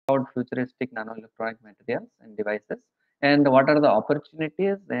about futuristic nanoelectronic materials and devices, and what are the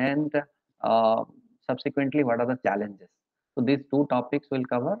opportunities, and uh, subsequently what are the challenges. So these two topics will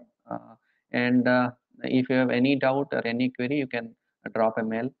cover. And if you have any doubt or any query, you can drop a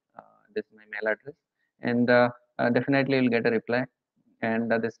mail. This is my mail address, and definitely you'll get a reply.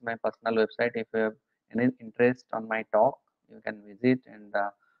 And this is my personal website. If you have any interest on my talk, you can visit, and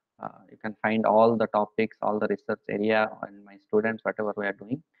you can find all the topics, all the research area, and my students, whatever we are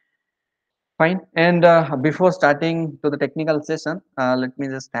doing. Fine. And before starting to the technical session, let me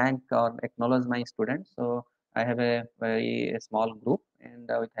just thank or acknowledge my students. So I have a very small group, and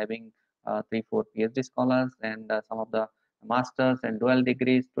with having 3, 4 PhD scholars, and some of the masters and dual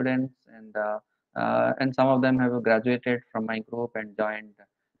degree students, and some of them have graduated from my group and joined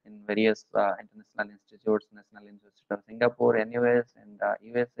in various international institutes, National Institute of Singapore, NUS, and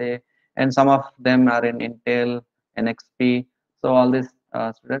USA, and some of them are in Intel, NXP. So all these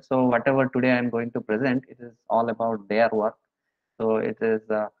students. So whatever today I am going to present, it is all about their work. So it is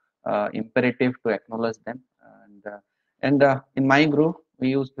imperative to acknowledge them. And in my group, we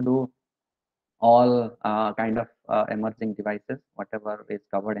used to do all kind of emerging devices, whatever is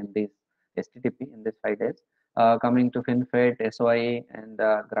covered in this HTTP in this 5 days. Coming to FinFET, SOI, and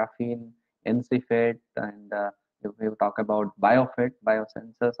graphene, NCFET, and we will talk about BioFET,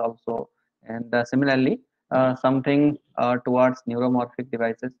 biosensors also, and similarly something towards neuromorphic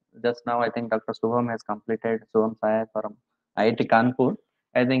devices. Just now, I think Dr. Subham has completed, Subham Sayak from IIT Kanpur.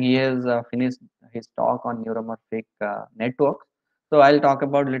 I think he has finished his talk on neuromorphic networks. So I'll talk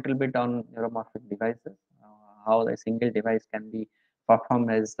about a little bit on neuromorphic devices, how a single device can be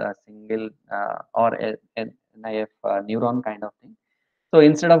performed as a single or an NIF neuron kind of thing. So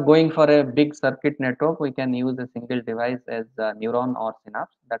instead of going for a big circuit network, we can use a single device as a neuron or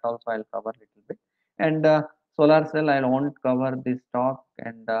synapse. That also I'll cover a little bit. And solar cell, I won't cover this talk,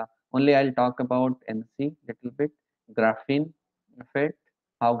 and only I'll talk about NC little bit, graphene effect,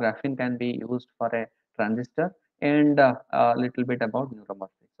 how graphene can be used for a transistor, and a little bit about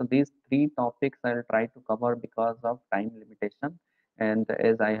neuromorphic. So these three topics I'll try to cover because of time limitation, and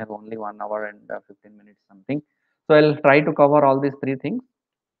as I have only 1 hour and 15 minutes something. So I'll try to cover all these three things,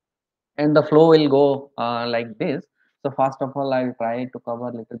 and the flow will go like this. So first of all, I'll try to cover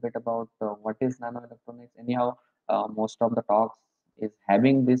a little bit about what is nanoelectronics. Anyhow, most of the talks is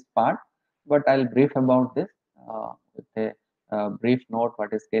having this part, but I'll brief about this with a brief note: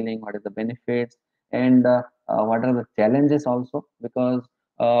 what is scaling, what is the benefits, and what are the challenges also, because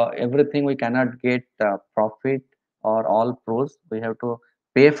everything we cannot get profit or all pros. We have to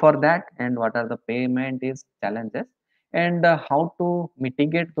pay for that, and what are the payment is challenges, and how to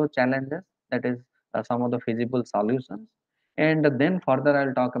mitigate those challenges, that is some of the feasible solutions. And then further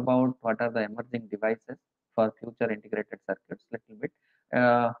I'll talk about what are the emerging devices for future integrated circuits little bit.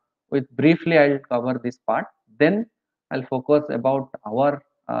 With briefly I'll cover this part, then I'll focus about our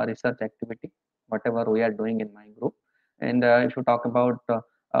research activity, whatever we are doing in my group. And if you talk about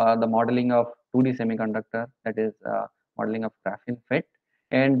the modeling of 2D semiconductor, that is modeling of graphene FET,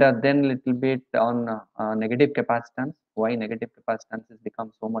 and then little bit on negative capacitance, why negative capacitance has become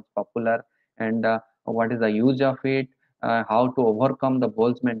so much popular, and what is the use of it, how to overcome the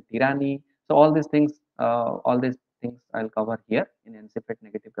Boltzmann tyranny. So all these things I'll cover here in NCFET,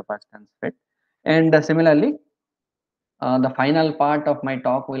 negative capacitance FET. And similarly, the final part of my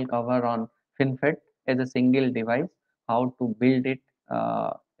talk will cover on FinFET as a single device, how to build it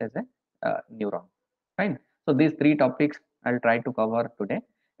as a neuron. Fine. So these three topics I'll try to cover today,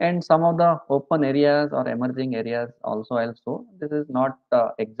 and some of the open areas or emerging areas also I'll show. This is not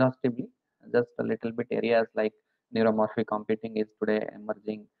exhaustively, just a little bit areas like neuromorphic computing is today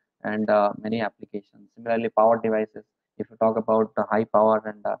emerging, and many applications. Similarly, power devices. If you talk about the high power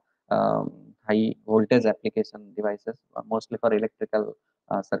and high voltage application devices, mostly for electrical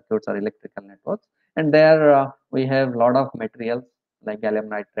circuits or electrical networks. And there we have a lot of materials like gallium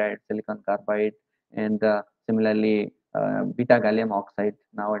nitride, silicon carbide, and similarly beta gallium oxide.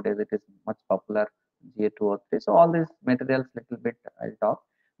 Nowadays it is much popular, Ga2O3. So all these materials little bit I'll talk.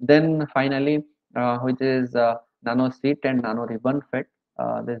 Then finally, which is nano sheet and nano ribbon FET.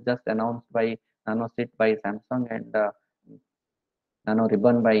 This just announced by nano sheet by Samsung, and nano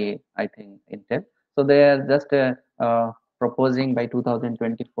ribbon by I think Intel. So they are just proposing by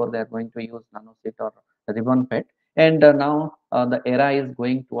 2024 they are going to use nano sheet or ribbon FET, and now the era is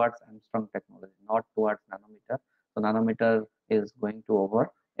going towards Armstrong technology, not towards nanometer. So nanometer is going to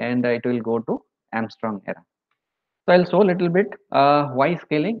over, and it will go to Armstrong era. So I'll show a little bit why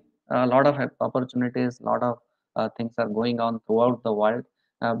scaling. A lot of opportunities, a lot of things are going on throughout the world,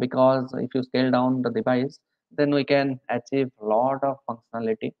 because if you scale down the device, then we can achieve a lot of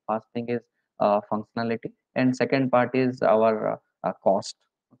functionality. First thing is functionality, and second part is our cost.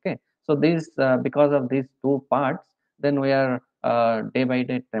 Okay, so this because of these two parts, then we are day by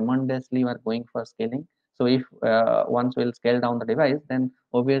day tremendously we are going for scaling. So if once we'll scale down the device, then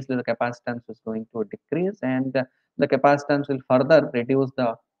obviously the capacitance is going to decrease, and the capacitance will further reduce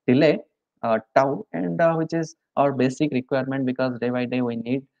the delay tau, and which is our basic requirement, because day by day we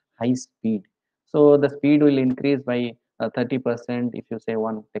need high speed. So the speed will increase by 30% if you say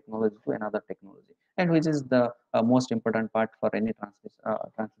one technology to another technology, and which is the most important part for any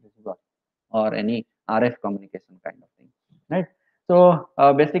transmission or any RF communication kind of thing, right? So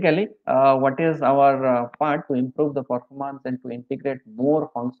basically, what is our part to improve the performance and to integrate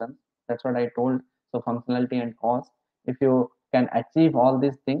more functions? That's what I told. So functionality and cost. If you can achieve all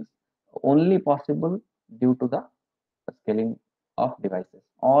these things, only possible due to the scaling of devices,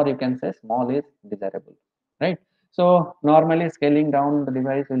 or you can say small is desirable, right? So normally scaling down the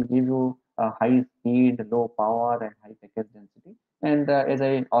device will give you a high speed, low power, and high package density. And as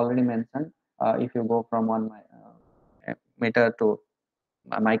I already mentioned, if you go from one meter to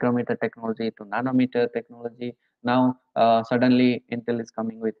micrometer technology to nanometer technology. Now, suddenly Intel is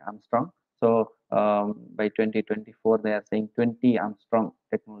coming with Armstrong. So by 2024, they are saying 20 Armstrong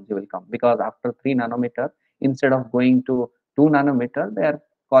technology will come, because after 3 nanometer, instead of going to 2 nanometer, they are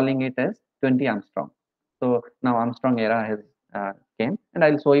calling it as 20 Armstrong. So now Armstrong era has came, and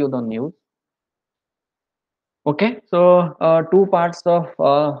I'll show you the news. Okay, so two parts of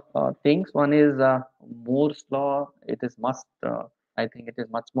things. One is Moore's law. It is must. I think it is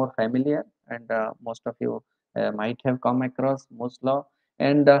much more familiar, and most of you might have come across Moore's law.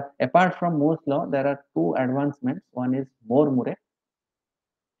 And apart from Moore's law, there are two advancements. One is Moore-Murray,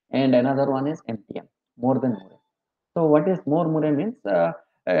 and another one is MTM, more than Murray. So what is Moore-Murray means?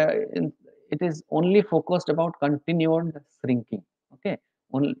 It is only focused about continued shrinking. Okay,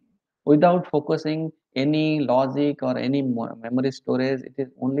 only, without focusing any logic or any memory storage. It is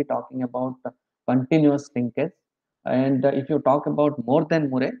only talking about continuous shrinkage. And if you talk about more than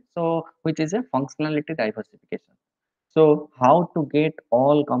Murray, so which is a functionality diversification. So how to get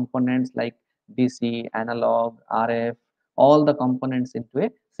all components like DC, analog, RF, all the components into a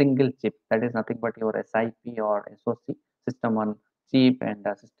single chip. That is nothing but your SIP or SoC, system on chip, and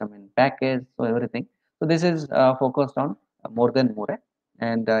system in package. So everything. So this is focused on more than Murray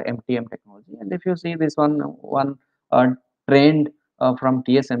and MTM technology. And if you see this one uh, trend from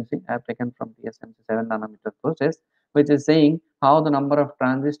TSMC, I have taken from TSMC 7 nanometer process, which is saying how the number of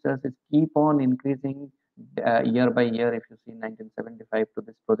transistors is keep on increasing year by year. If you see 1975 to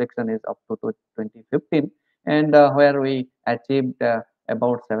this projection is up to 2015, and where we achieved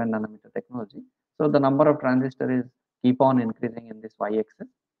about 7 nanometer technology. So the number of transistors is keep on increasing in this y-axis,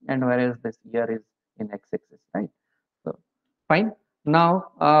 and whereas this year is in x-axis, right? So fine.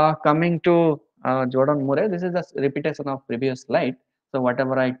 Now coming to Jordan Murray, this is a repetition of previous slide. So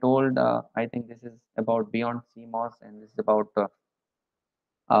whatever I told, I think this is about beyond CMOS, and this is about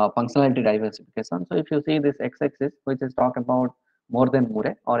functionality diversification. So if you see this x-axis, which is talk about more than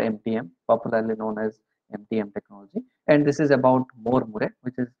Murray or MTM, popularly known as MTM technology, and this is about more Murray,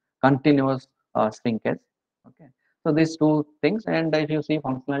 which is continuous shrinkage. Okay, so these two things, and if you see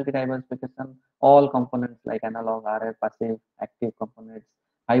functionality diversification, all components like analog, RF, passive, active components,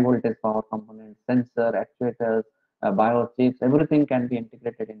 high voltage power components, sensor, actuators, bio chips, everything can be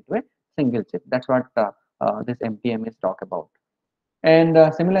integrated into a single chip. That's what this MTM is talk about. And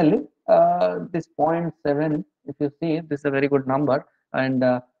similarly, this point 0.7, if you see, this is a very good number. And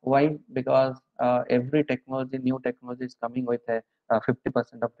why? Because every technology, new technology is coming with a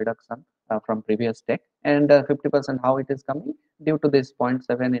 50% of reduction from previous tech. And 50% how it is coming? Due to this point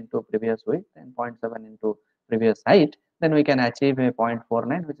 0.7 into previous width and point 0.7 into previous height, then we can achieve a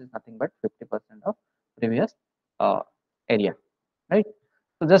 0.49, which is nothing but 50% of previous uh, area, right?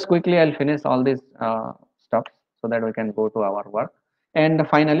 So just quickly, I'll finish all these stuff so that we can go to our work. And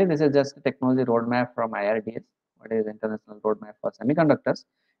finally, this is just a technology roadmap from IRDS, what is International Roadmap for Semiconductors.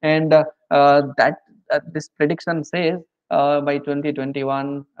 And that this prediction says by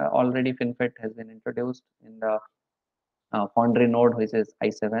 2021, already FinFET has been introduced in the foundry node, which is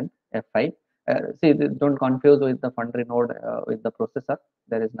i7 F5. See, don't confuse with the foundry node with the processor.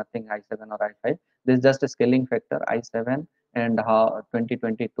 There is nothing i7 or i5. This is just a scaling factor i7, and how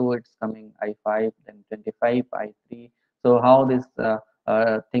 2022 it's coming i5, then 25 i3. So how these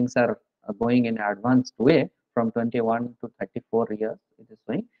things are going in advanced way from 21 to 34 years it is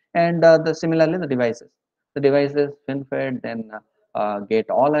going. And similarly the devices FinFET, then gate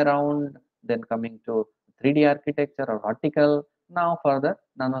all around, then coming to 3D architecture or vertical, now further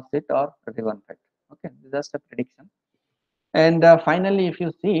nanosheet or ribbon FET. Okay, this is just a prediction. And finally, if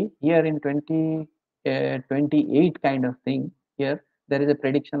you see here in 2028 kind of thing, here there is a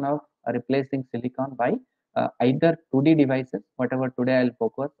prediction of replacing silicon by either 2D devices, whatever today I'll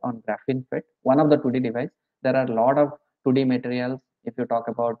focus on graphene FET, one of the 2D device. There are a lot of 2D materials. If you talk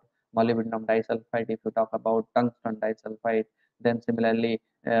about molybdenum disulfide, if you talk about tungsten disulfide, then similarly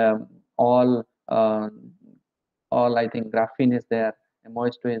all I think graphene is there,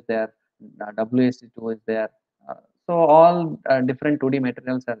 MOS2 is there, WSC2 is there. Uh, so all different 2D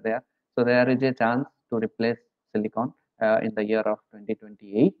materials are there. So there is a chance to replace silicon in the year of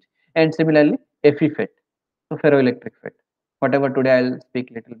 2028. And similarly, FE so ferroelectric FET. Whatever today I'll speak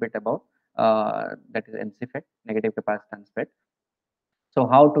little bit about, that is NC FET, negative capacitance FET. So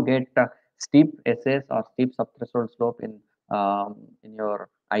how to get steep SS or steep subthreshold slope in your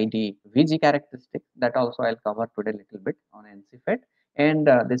ID VG characteristic, that also I'll cover today little bit on NC FET and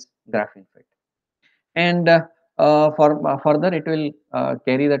this graphene FET. And further it will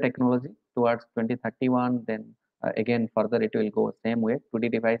carry the technology towards 2031. Then again further it will go same way, 2D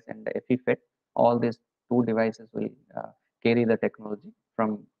device and FE FET. All these two devices will carry the technology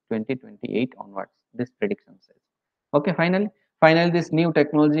from 2028 onwards. This prediction says. Okay, finally this new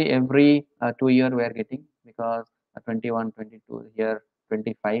technology every 2 year we are getting, because 21, 22 here,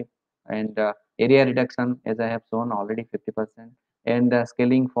 25, and area reduction as I have shown already 50%, and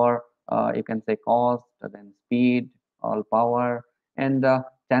scaling for you can say cost, then speed, all power, and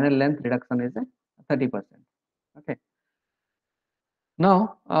channel length reduction is a 30%. Okay.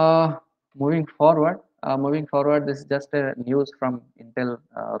 Now, moving forward, this is just a news from Intel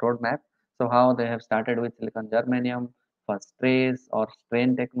roadmap. So how they have started with silicon germanium, first trace or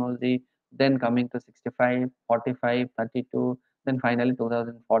strain technology, then coming to 65, 45, 32, then finally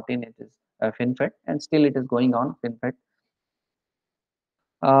 2014 it is FinFET, and still it is going on FinFET.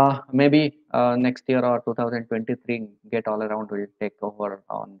 Maybe next year or 2023, get all around will take over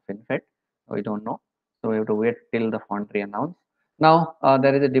on FinFET. We don't know. So we have to wait till the foundry announce. Now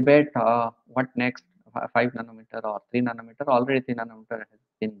there is a debate. What next? 5 nanometer or 3 nanometer? Already 3 nanometer has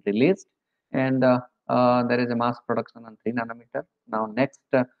been released, and there is a mass production on 3 nanometer. Now next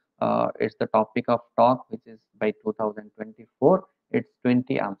is the topic of talk, which is by 2024. It's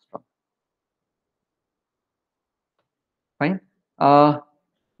 20 Armstrong. Fine.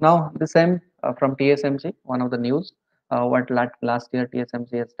 Now the same from TSMC, one of the news. What last year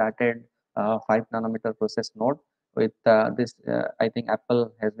TSMC has started 5 nanometer process node with this. I think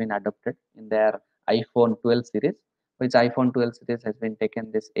Apple has been adopted in their iPhone 12 series, which iPhone 12 series has been taken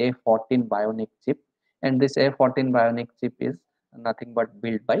this A14 Bionic chip, and this A14 Bionic chip is nothing but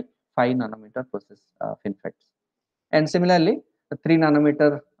built by 5 nanometer process FinFETs. And similarly, the 3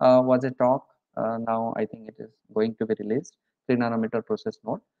 nanometer was a talk. Now I think it is going to be released, 3 nanometer process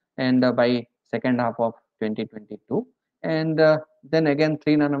node, and by second half of 2022. And then again,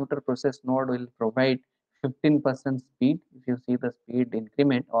 3 nanometer process node will provide 15% speed. If you see the speed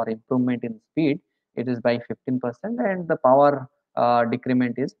increment or improvement in speed, it is by 15%, and the power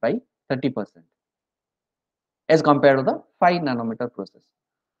decrement is by 30% as compared to the 5 nanometer process.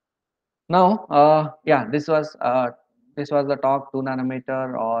 Now, yeah, this was the talk 2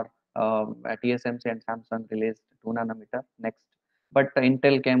 nanometer, or TSMC and Samsung released 2 nanometer next, but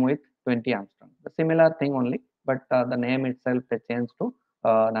Intel came with 20 Armstrong. The similar thing only, but the name itself they changed to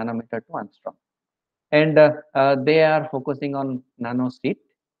nanometer to Armstrong, and they are focusing on nano seed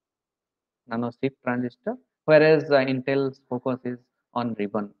transistor, whereas Intel's focus is on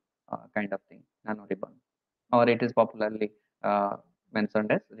ribbon kind of thing, nano ribbon, or it is popularly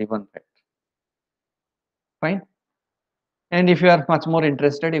mentioned as ribbon FET. Fine. And if you are much more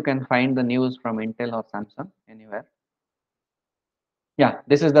interested, you can find the news from Intel or Samsung anywhere. Yeah,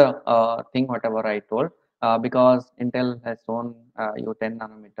 this is the thing whatever I told, because Intel has shown you 10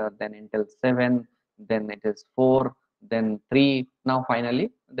 nanometer, then Intel 7, then it is 4, then 3. Now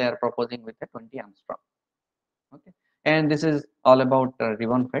finally they are proposing with a 20 Armstrong. Okay, and this is all about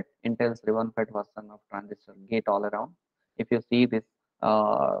ribbon FET, Intel's ribbon FET version of transistor gate all around. If you see this,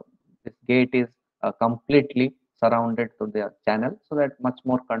 this gate is completely surrounded to the channel, so that much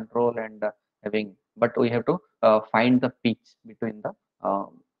more control and having. But we have to find the pitch between the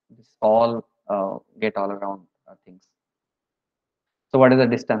this all gate all around things. So what is the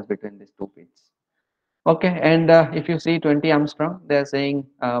distance between these two pits? Okay, and if you see 20 Armstrong, they are saying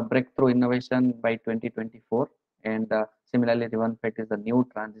breakthrough innovation by 2024, and similarly, ribbon FET is the new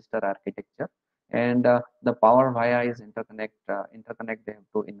transistor architecture, and the power via is interconnect. Interconnect they have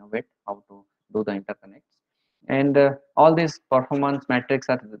to innovate how to do the interconnects, and all these performance metrics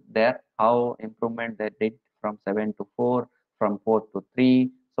are there. How improvement they did from 7 to 4, from 4 to 3.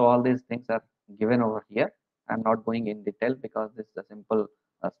 So all these things are given over here. I'm not going in detail because this is a simple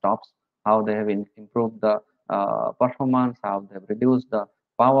stops how they have improved the performance, how they have reduced the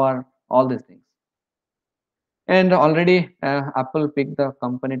power, all these things. And already Apple picked the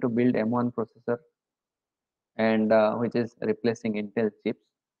company to build M1 processor, and which is replacing Intel chips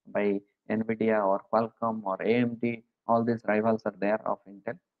by NVIDIA or Qualcomm or AMD. All these rivals are there of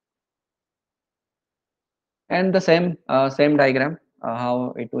Intel. And the same diagram,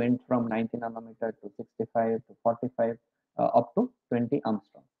 how it went from 90 nanometer to 65 to 45 up to 20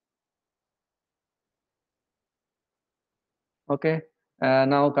 Armstrong. Okay.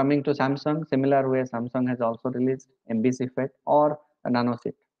 Now coming to Samsung, similar way Samsung has also released MBC FET or a nano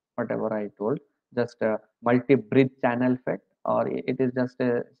SIP, whatever I told, just a multi-bridge channel FET, or it is just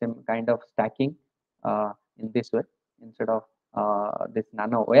a some kind of stacking in this way. Instead of this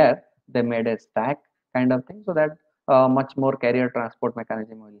nano wire, they made a stack kind of thing, so that much more carrier transport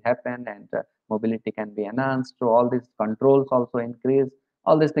mechanism will happen, and mobility can be enhanced. So all these controls also increase.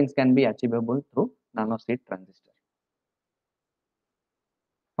 All these things can be achievable through nano SIP transistor.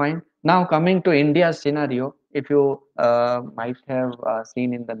 Fine. Now coming to India's scenario, if you might have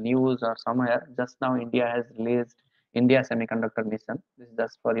seen in the news or somewhere, just now India has released India Semiconductor Mission. This is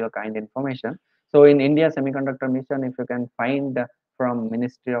just for your kind information. So in India Semiconductor Mission, if you can find from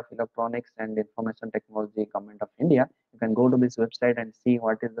Ministry of Electronics and Information Technology, Government of India, you can go to this website and see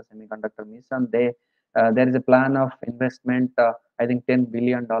what is the semiconductor mission. There is a plan of investment, I think $10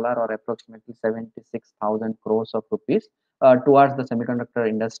 billion or approximately 76,000 crores of rupees towards the semiconductor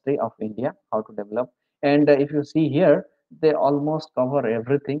industry of India, how to develop. And if you see here, they almost cover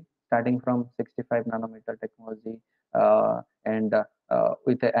everything, starting from 65 nanometer technology and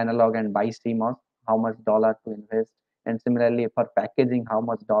with the analog and BiCMOS, how much dollar to invest, and similarly for packaging, how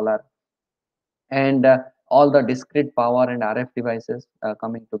much dollar, and all the discrete power and RF devices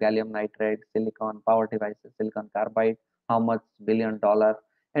coming to gallium nitride, silicon power devices, silicon carbide, how much $1 billion,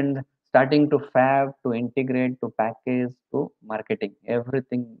 and starting to fab, to integrate, to package, to marketing,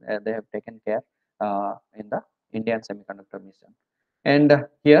 everything they have taken care in the Indian semiconductor mission. And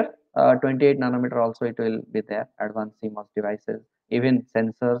here, 28 nanometer also it will be there, advanced CMOS devices, even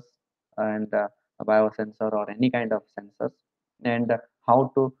sensors and biosensor or any kind of sensors, and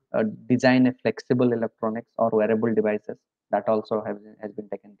how to design a flexible electronics or wearable devices, that also has been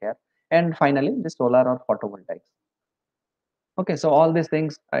taken care. And finally, the solar or photovoltaics. Okay, so all these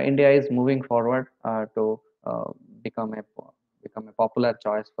things, India is moving forward to become a become a popular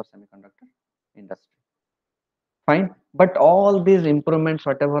choice for semiconductor industry. Fine, but all these improvements,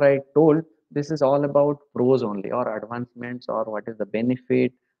 whatever I told, this is all about pros only, or advancements, or what is the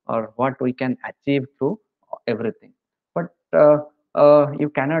benefit, or what we can achieve through everything. But you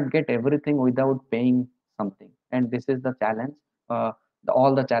cannot get everything without paying something, and this is the challenge.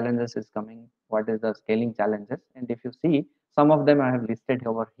 All the challenges is coming. What is the scaling challenges? And if you see, some of them I have listed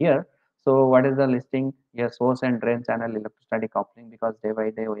over here. So what is the listing here? Source and drain channel electrostatic coupling, because day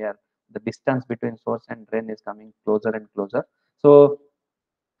by day we are, the distance between source and drain is coming closer and closer. So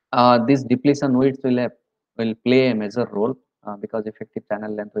this depletion width will play a major role because effective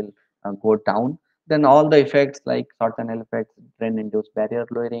channel length will go down. Then all the effects like short channel effects, drain induced barrier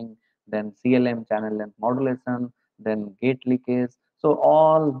lowering, then CLM channel length modulation, then gate leakage. So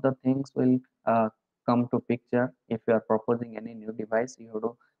all the things will come to picture. If you are proposing any new device, you have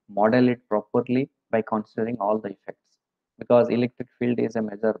to model it properly by considering all the effects, because electric field is a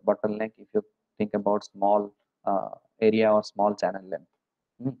major bottleneck if you think about small area or small channel length.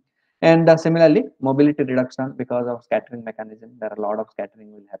 Mm. And similarly, mobility reduction, because of scattering mechanism, there are a lot of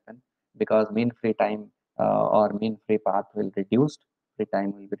scattering will happen, because mean free time or mean free path will reduced, free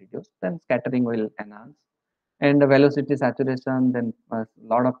time will be reduced, then scattering will enhance. And the velocity saturation, then a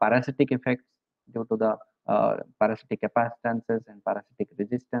lot of parasitic effects due to the parasitic capacitances and parasitic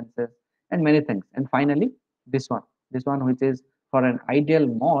resistances and many things. And finally, this one which is for an ideal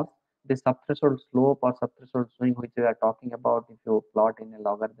MOS, the subthreshold slope or subthreshold swing, which we are talking about, if you plot in a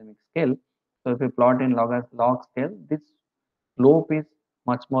logarithmic scale. So if you plot in log scale, this slope is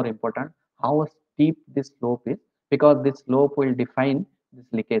much more important. How steep this slope is, because this slope will define this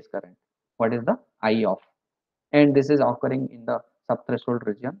leakage current. What is the I of? And this is occurring in the subthreshold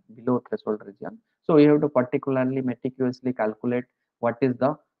region, below threshold region. So you have to particularly meticulously calculate what is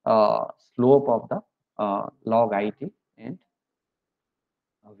the slope of the log IT and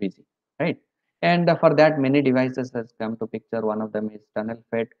VG, right? And for that, many devices has come to picture. One of them is tunnel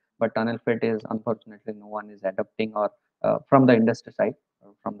FET, but tunnel FET is unfortunately no one is adopting, or from the industry side,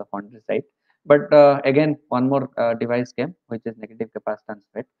 or from the foundry side. But again, one more device came, which is negative capacitance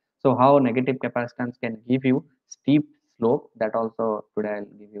FET. So how negative capacitance can give you steep slope, that also today I'll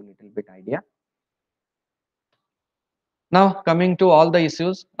give you a little bit idea. Now coming to all the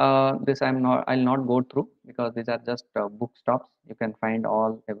issues, this I'll not go through because these are just book stops. You can find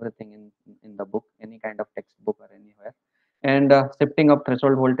all everything in the book, any kind of textbook or anywhere. And shifting of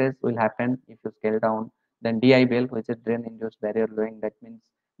threshold voltage will happen if you scale down. Then DIBL, which is drain induced barrier lowering, that means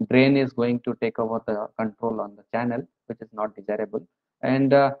drain is going to take over the control on the channel, which is not desirable.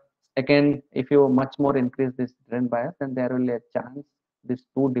 And again, if you much more increase this drain bias, then there will be a chance these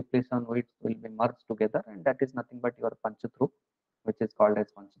two depletion widths will be merged together, and that is nothing but your punch through, which is called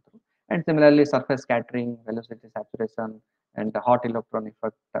as punch through. And similarly, surface scattering, velocity saturation, and the hot electron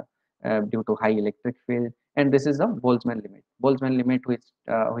effect due to high electric field. And this is the Boltzmann limit. Boltzmann limit, which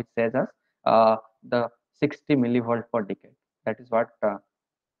says us the 60 millivolt per decade. That is what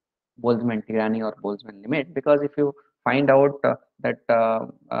Boltzmann tyranny or Boltzmann limit, because if you find out that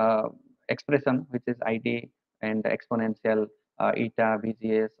expression, which is ID and exponential eta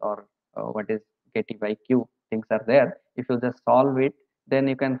VGS, or what is KT by Q, things are there. If you just solve it, then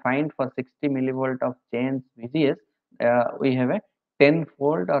you can find for 60 millivolt of change VGS, we have a 10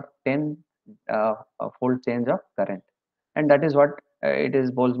 fold or 10 fold change of current, and that is what it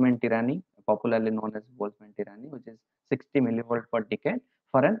is Boltzmann tyranny, popularly known as Boltzmann tyranny, which is 60 millivolt per decade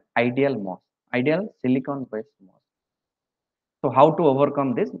for an ideal MOS, ideal silicon based MOS. So how to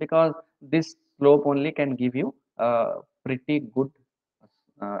overcome this? Because this slope only can give you pretty good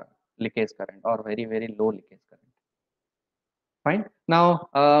uh, leakage current or very low leakage current. Fine. Now,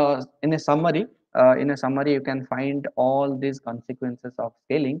 in a summary, you can find all these consequences of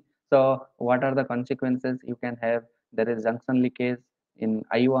scaling. So, what are the consequences you can have? There is junction leakage in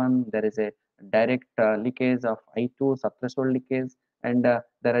I1. There is a direct leakage of I2, subthreshold leakage, and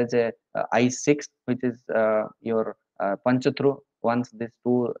there is a I6, which is your punch through. Once these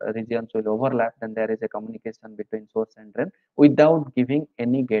two regions will overlap, then there is a communication between source and drain without giving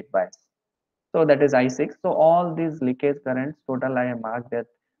any gate bias. So that is I6. So all these leakage currents, total I have marked as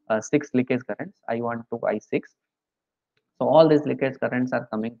six leakage currents, I1 to I6. So all these leakage currents are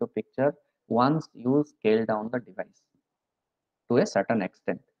coming to picture once you scale down the device to a certain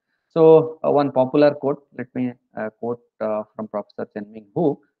extent. So one popular quote, let me quote from Professor Chen Ming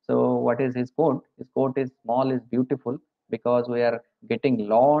Hu. So what is his quote? His quote is, small is beautiful, because we are getting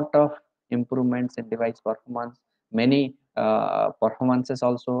lot of improvements in device performance, many performances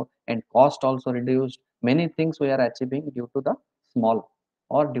also, and cost also reduced. Many things we are achieving due to the small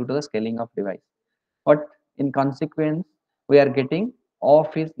or due to the scaling of device. But in consequence, we are getting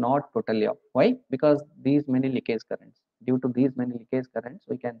off is not totally off. Why? Because these many leakage currents. Due to these many leakage currents,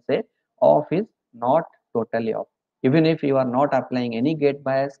 we can say off is not totally off. Even if you are not applying any gate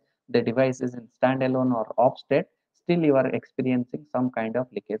bias, the device is in standalone or off state, still you are experiencing some kind of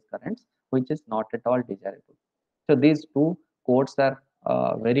leakage currents, which is not at all desirable. So these two quotes are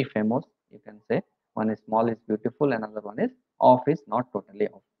very famous. You can say one is, small is beautiful, another one is, off is not totally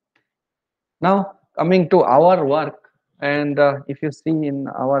off. Now coming to our work, and if you see in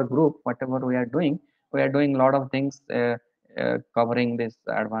our group, whatever we are doing a lot of things covering this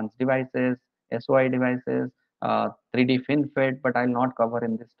advanced devices, SOI devices, 3D FinFET, but I'll not cover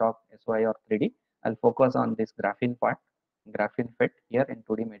in this talk SOI or 3D. I'll focus on this graphene part, graphene FET here in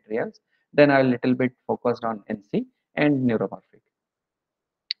 2D materials. Then I'll little bit focused on NC and neuromorphic.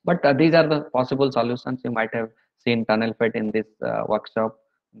 But these are the possible solutions. You might have seen tunnel FET in this workshop.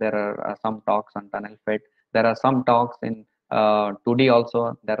 There are some talks on tunnel FET. There are some talks in 2D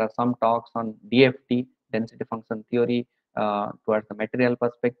also. There are some talks on DFT, density function theory, towards the material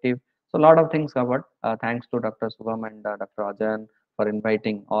perspective. So a lot of things covered. Thanks to Dr. Subham and Dr. Ajan for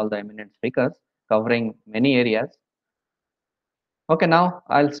inviting all the eminent speakers covering many areas. Okay, now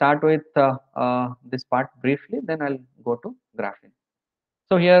I'll start with this part briefly, then I'll go to graphene.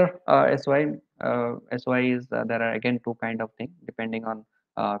 So here SY is there are again two kind of thing depending on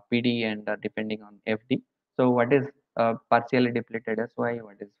PD and depending on FD. So what is partially depleted SY,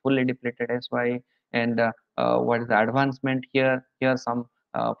 what is fully depleted SY, and what is the advancement here? Here some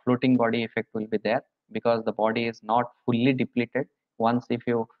floating body effect will be there because the body is not fully depleted. Once if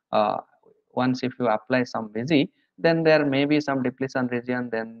you uh, once if you apply some VG, then there may be some depletion region.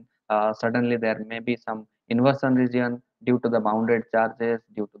 Then suddenly there may be some inversion region due to the bounded charges,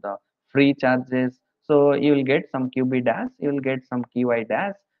 due to the free charges. So you will get some QB dash, you will get some QI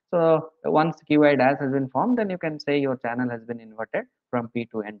dash. So once QI dash has been formed, then you can say your channel has been inverted from P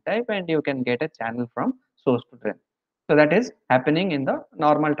to N type, and you can get a channel from source to drain. So that is happening in the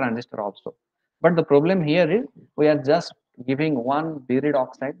normal transistor also. But the problem here is we are just giving one buried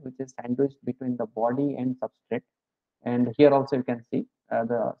oxide which is sandwiched between the body and substrate, and here also you can see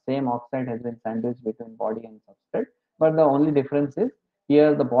the same oxide has been sandwiched between body and substrate, but the only difference is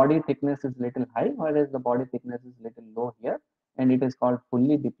Here the body thickness is little high, whereas the body thickness is little low here, and it is called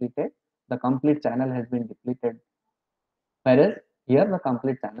fully depleted. The complete channel has been depleted, whereas here the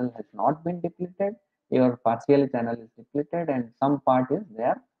complete channel has not been depleted. Your partial channel is depleted, and some part is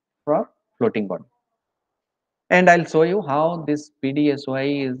there for floating body. And I'll show you how this PDSOI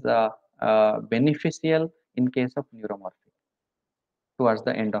is beneficial in case of neuromorphic towards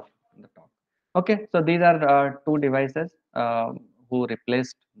the end of the talk. Okay, so these are two devices who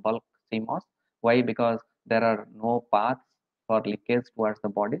replaced bulk CMOS. Why? Because there are no paths for leakage towards the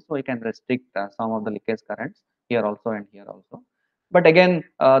body, so we can restrict some of the leakage currents here also and here also. But again,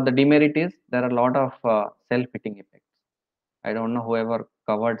 the demerit is there are a lot of self-hitting effects. I don't know whoever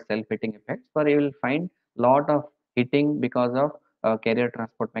covered self-hitting effects, but you will find lot of hitting because of carrier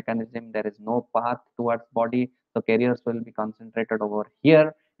transport mechanism. There is no path towards body, so carriers will be concentrated over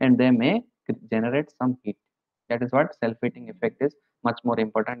here, and they may generate some heat. That is what self-hitting effect is much more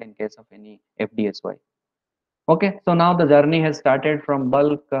important in case of any FDSY. Okay, so now the journey has started from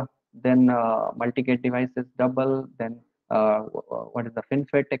bulk, then multi-gate devices, double, then what is the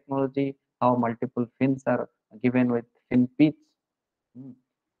FinFET technology, how multiple fins are given with fin pitch. Hmm.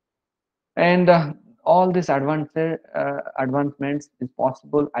 And all these advancements is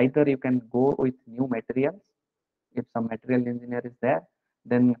possible. Either you can go with new materials. If some material engineer is there,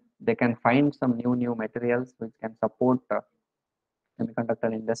 then they can find some new materials which can support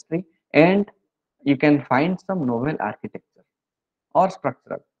semiconductor industry, and you can find some novel architecture or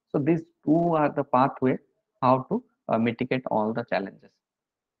structural. So these two are the pathway how to mitigate all the challenges.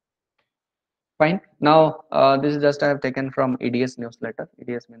 Fine. Now, this is just I have taken from EDS newsletter.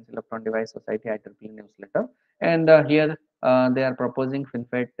 EDS means Electron Device Society IEEE newsletter. And here they are proposing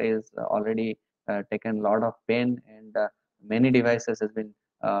FinFET is already taken a lot of pain, and many devices has been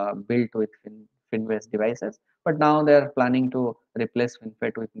built with FinFET devices. But now they are planning to replace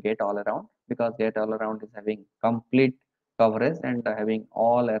FinFET with Gate All Around, because Gate All Around is having complete coverage and having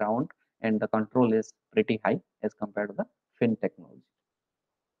all around, and the control is pretty high as compared to the Fin technology.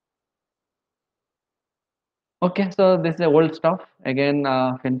 Okay, so this is old stuff. Again,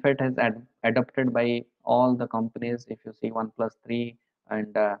 FinFET has adopted by all the companies. If you see OnePlus 3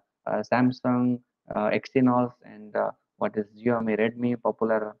 and Samsung, Exynos, and what is Xiaomi, Redmi,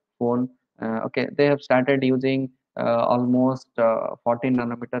 popular phone. Okay, they have started using almost 14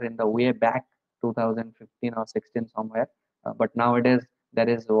 nanometer in the way back 2015 or 16 somewhere. But nowadays there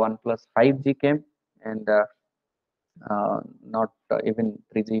is OnePlus 5G came, and not even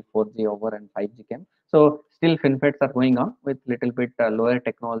 3G, 4G over and 5G came. So still FinFETs are going on with little bit lower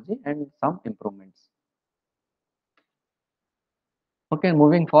technology and some improvements. Okay,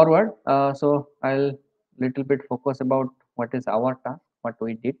 moving forward. So I'll little bit focus about what is our task, what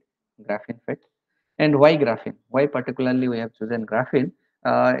we did, graphene FET, and why graphene. Why particularly we have chosen graphene?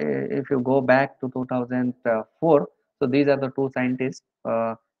 If you go back to 2004, so these are the two scientists,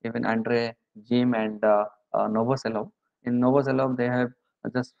 even Andre Jim and Novoselov. In Novoselov, they have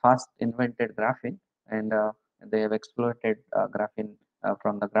just first invented graphene, and they have exploited graphene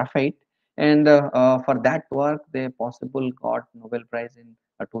from the graphite, and for that work they possible got Nobel Prize in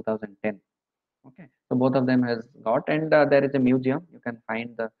 2010. Okay, so both of them has got, and there is a museum. You can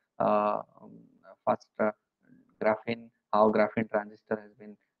find the first graphene, how graphene transistor has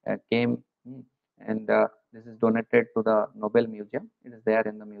been came, and this is donated to the Nobel Museum. It is there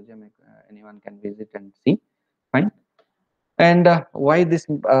in the museum. If, anyone can visit and see. Fine. And why this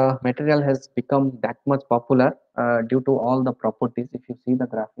material has become that much popular, due to all the properties. If you see the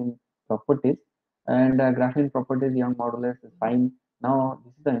graphene properties, and graphene properties, young modulus is fine. Now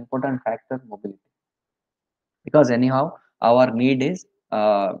this is the important factor, mobility, because anyhow our need is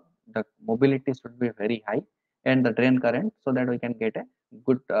the mobility should be very high, and the drain current, so that we can get a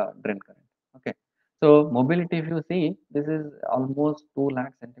good drain current. Okay, so mobility, if you see, this is almost 2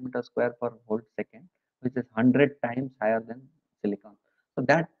 lakh centimeter square per volt second, which is 100 times higher than silicon. So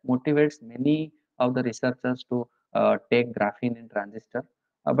that motivates many of the researchers to take graphene in transistor.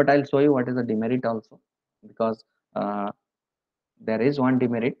 But I'll show you what is the demerit also, because uh, there is one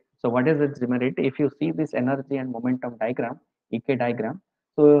demerit. So what is its demerit? If you see this energy and momentum diagram, EK diagram,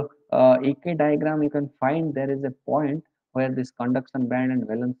 so EK diagram, you can find there is a point where this conduction band and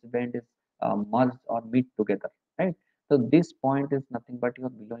valence band is merged or meet together, right? So this point is nothing but your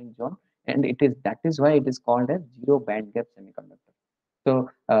billowing zone, and it is, that is why it is called as zero band gap semiconductor.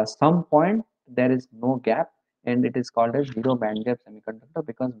 So some point there is no gap, and it is called as zero band gap semiconductor,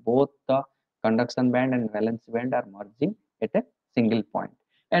 because both the conduction band and valence band are merging at a single point.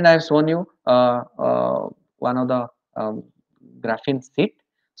 And I've shown you one of the graphene sheet.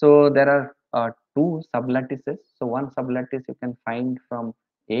 So there are two sublattices. So one sublattice you can find from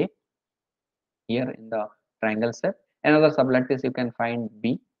A here in the triangle set. Another sublattice you can find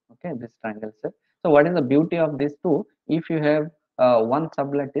B, okay, this triangle set. So what is the beauty of these two? If you have one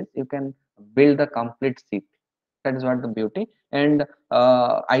sublattice, you can build the complete sheet. That is what the beauty. And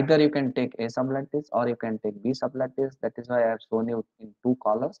either you can take A sublattice or you can take B sublattice. That is why I have shown you in two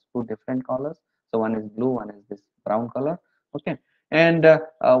colors, two different colors. So one is blue, one is this brown color. Okay. And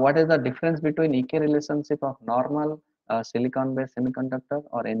what is the difference between EK relationship of normal silicon based semiconductor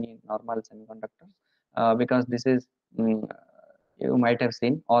or any normal semiconductors? Because this is you might have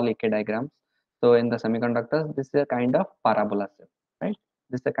seen all EK diagrams. So in the semiconductors, this is a kind of parabola shape, right?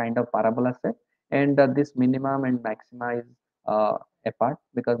 This is a kind of parabola shape, and this minimum and maxima is apart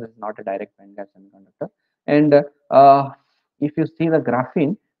because this is not a direct band gap semiconductor. And if you see the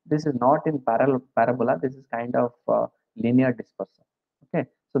graphene, this is not in parallel parabola. This is kind of linear dispersion. Okay,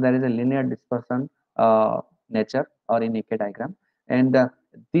 so there is a linear dispersion nature or in EK diagram, and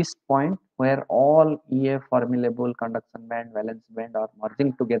this point where all EF formulable conduction band, valence band are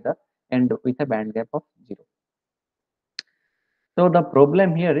merging together and with a band gap of 0. So the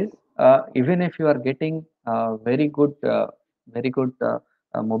problem here is even if you are getting very good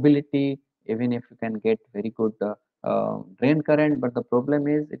mobility, even if you can get very good drain current, but the problem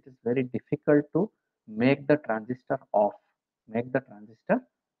is it is very difficult to make the transistor off, make the transistor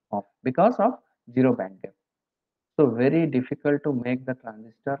off because of zero band gap. So very difficult to make the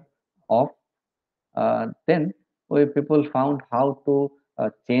transistor off. Then people found how to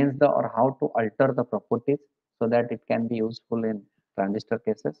change the or how to alter the properties so that it can be useful in transistor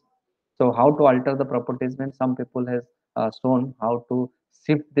cases. So how to alter the properties means some people has shown how to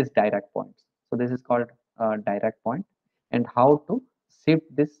shift this direct points. So this is called direct point, and how to shift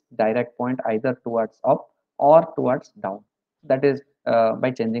this direct point either towards up or towards down. That is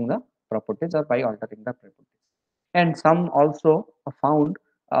by changing the properties or by altering the properties. And some also found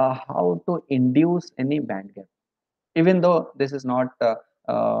how to induce any band gap, even though this is not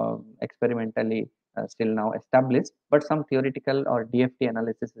experimentally still now established, but some theoretical or DFT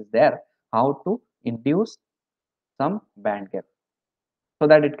analysis is there how to induce some band gap so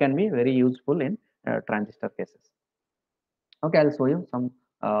that it can be very useful in transistor cases. Okay, I'll show you some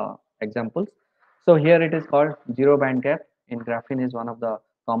examples. So here it is called zero band gap. In graphene is one of the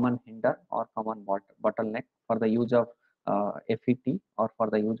common hinder or common bottleneck for the use of FET or for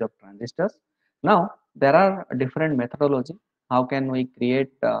the use of transistors. Now there are different methodology. How can we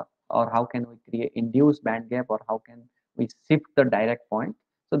create or how can we create induce band gap, or how can we shift the direct point?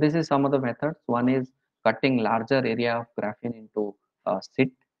 So this is some of the methods. One is cutting larger area of graphene into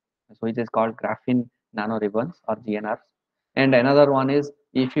sheet, so which is called graphene nano ribbons or GNRs. And another one is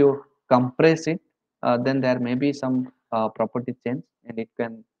if you compress it, then there may be some property change and it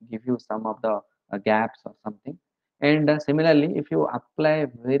can give you some of the gaps or something. And similarly, if you apply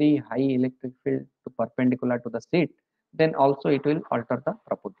very high electric field to perpendicular to the sheet, then also it will alter the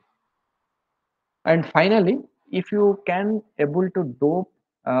property. And finally, if you can able to dope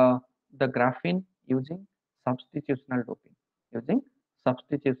the graphene using substitutional doping, using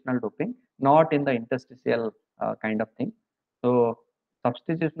substitutional doping, not in the interstitial kind of thing. So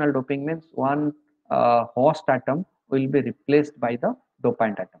substitutional doping means one host atom will be replaced by the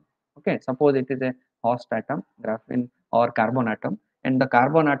dopant atom. Okay, suppose it is a host atom, graphene or carbon atom, and the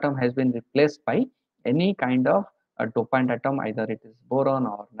carbon atom has been replaced by any kind of a dopant atom, either it is boron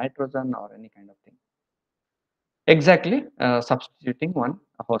or nitrogen or any kind of thing. Exactly, substituting one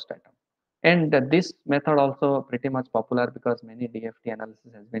host atom. And this method also pretty much popular because many DFT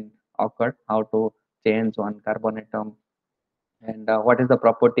analysis has been occurred how to change one carbon atom, and what is the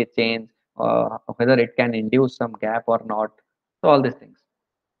property change, whether it can induce some gap or not. So all these things.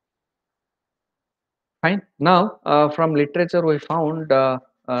 Fine. Now, from literature, we found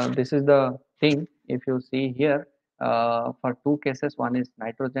this is the thing. If you see here, for two cases, one is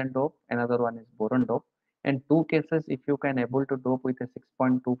nitrogen dope, another one is boron dope. And two cases, if you can able to dope with a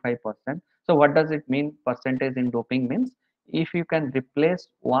 6.25%. So, what does it mean? Percentage in doping means if you can replace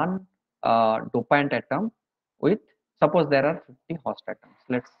one dopant atom with, suppose there are 50 host atoms.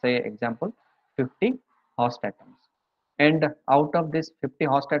 Let's say example 50 host atoms, and out of this 50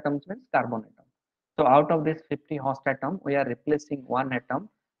 host atoms means carbon atom. So out of this 50 host atom, we are replacing one atom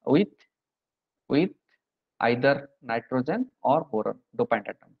with with either nitrogen or boron dopant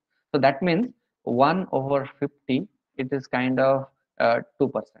atom. So that means 1 over 50, it is kind of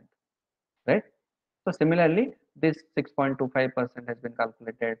 2%, right? So similarly, this 6.25% has been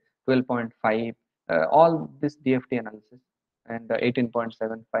calculated, 12.5, all this DFT analysis, and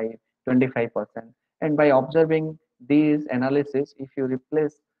 18.75, 25%. And by observing these analysis, if you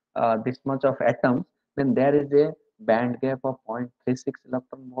replace this much of atoms, then there is a band gap of 0.36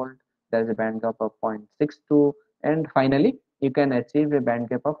 electron volt, there is a band gap of 0.62, and finally you can achieve a band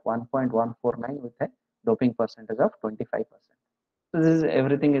gap of 1.149 with a doping percentage of 25%. So this is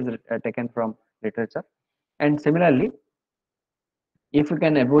everything is taken from literature. And similarly, if you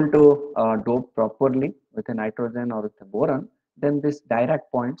can able to dope properly with a nitrogen or with a boron, then this direct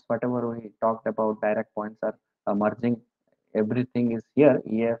points, whatever we talked about, direct points are merging. Everything is here,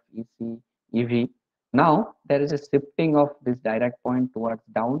 EF, EC, EV. Now there is a shifting of this direct point towards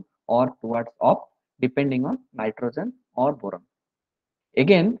down or towards up, depending on nitrogen or boron.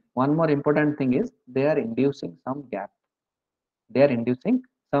 Again, one more important thing is they are inducing some gap. They are inducing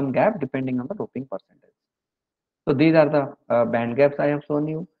some gap depending on the doping percentage. So these are the band gaps I have shown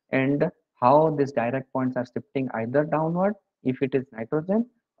you, and how these direct points are shifting either downward if it is nitrogen,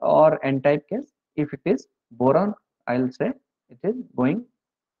 or n-type case if it is boron, I'll say it is going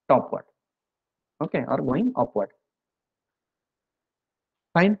topward, okay, or going upward.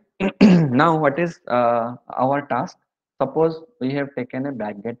 Fine. Now what is our task? Suppose we have taken a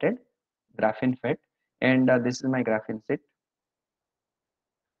backdated graphene FET, and this is my graphene sheet.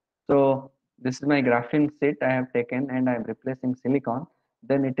 So this is my graphene sheet I have taken, and I am replacing silicon.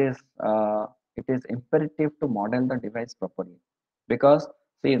 Then it is imperative to model the device properly, because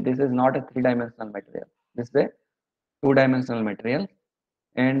see, this is not a three-dimensional material. This is a two-dimensional material,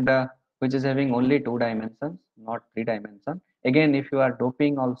 and which is having only two dimensions, not three dimension. Again, if you are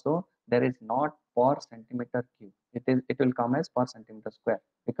doping also, there is not per centimeter cube. It will come as per centimeter square,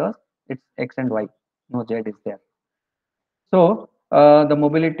 because it's x and y, no z is there. So the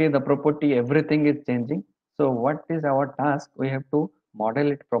mobility, the property, everything is changing. So what is our task? We have to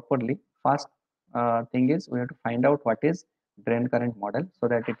model it properly. First thing is we have to find out what is drain current model, so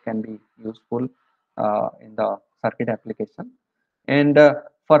that it can be useful in the circuit application. And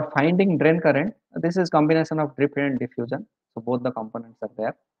for finding drain current, this is combination of drift and diffusion. So both the components are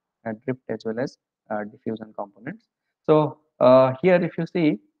there, drift as well as diffusion components. So here if you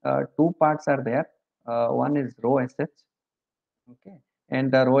see, two parts are there. One is rho SH. Okay,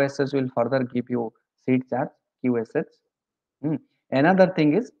 and the rho SS will further give you seed charge QSH. Hmm. Another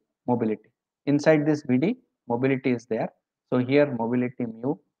thing is mobility. Inside this VD, mobility is there. So here mobility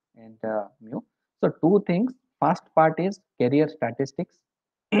mu and mu. So two things. First part is carrier statistics,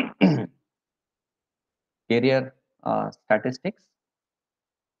 carrier statistics,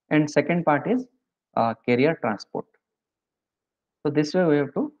 and second part is carrier transport. So this way we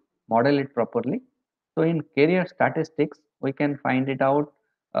have to model it properly. So in carrier statistics, we can find it out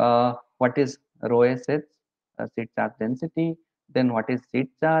what is rho SH, seat charge density, then what is seat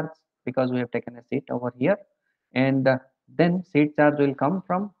charge, because we have taken a seat over here, and then seat charge will come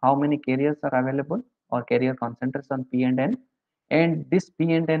from how many carriers are available, or carrier concentration P and this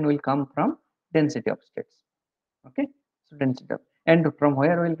P and N will come from density of states. Okay, so density of, and from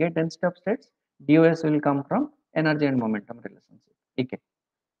where we will get density of states, DOS will come from energy and momentum relationship. Okay,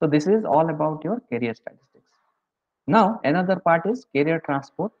 so this is all about your carrier statistics. Now another part is carrier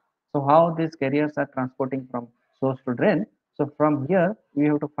transport. So how these carriers are transporting from source to drain. So from here we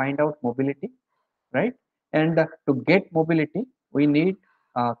have to find out mobility, right? And to get mobility, we need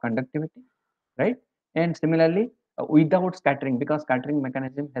conductivity, right? And similarly, without scattering, because scattering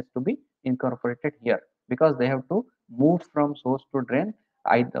mechanism has to be incorporated here, because they have to move from source to drain,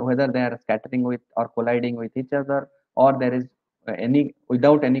 either whether they are scattering with or colliding with each other, or there is any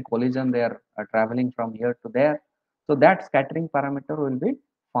without any collision, they are traveling from here to there. So that scattering parameter will be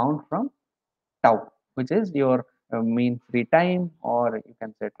found from tau, which is your mean free time, or you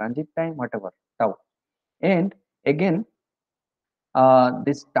can say transit time, whatever, tau. And again,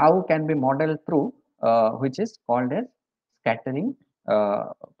 this tau can be modeled through which is called as scattering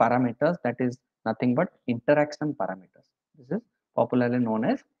parameters, that is nothing but interaction parameters. This is popularly known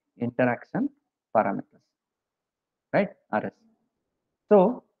as interaction parameters, right? RS.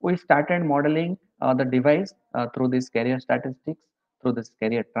 So we started modeling the device through this carrier statistics, through this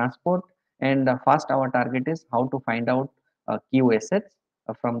carrier transport, and first our target is how to find out QSH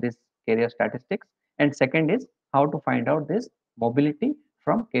from this carrier statistics, and second is how to find out this mobility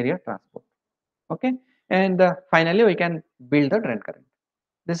from carrier transport. Okay, and finally we can build the drain current.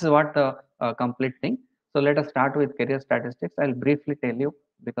 This is what the complete thing. So let us start with carrier statistics. I'll briefly tell you,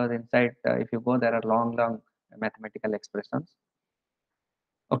 because inside if you go, there are long mathematical expressions.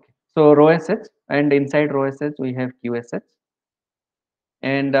 Okay, so rho SH, and inside rho SH we have QSH,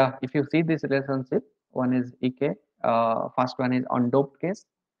 and if you see this relationship, one is EK, first one is undoped case,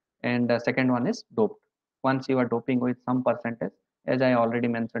 and second one is doped. Once you are doping with some percentage, as I already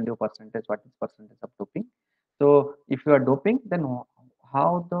mentioned you percentage, what is percentage of doping. So if you are doping, then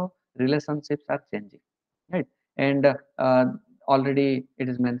how the relationships are changing, right? And already it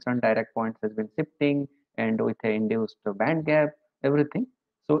is mentioned direct points has been shifting and with a induced band gap, everything.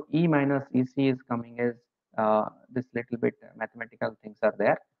 So E minus EC is coming as this little bit mathematical things are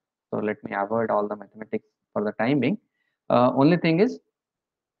there. So let me avoid all the mathematics for the time being. Only thing is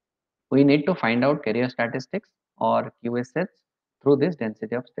we need to find out carrier statistics or QSH through this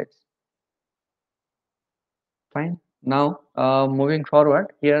density of states. Fine. Now, moving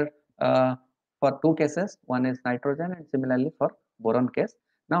forward here for two cases, one is nitrogen and similarly for boron case.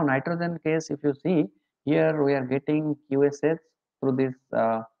 Now, nitrogen case, if you see here, we are getting QSH through this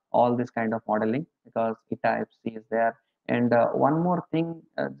all this kind of modeling because eta FC is there. And one more thing,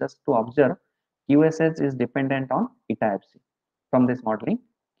 just to observe, QSH is dependent on eta FC from this modeling.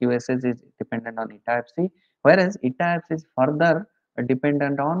 QSH is dependent on eta FC, whereas eta FC is further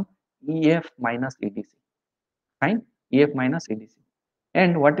dependent on EF minus EDC. Fine. EF minus EDC.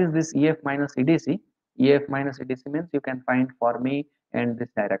 And what is this EF minus EDC? EF minus EDC means you can find for me and this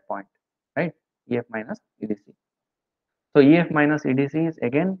direct point, right? EF minus EDC. So EF minus EDC is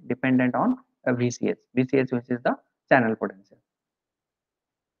again dependent on a VCH, VCH which is the channel potential,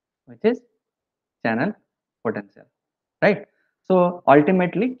 which is channel potential, right? So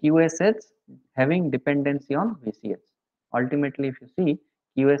ultimately QSH having dependency on VCH. Ultimately, if you see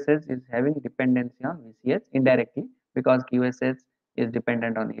QSH is having dependency on VCH indirectly because QSH is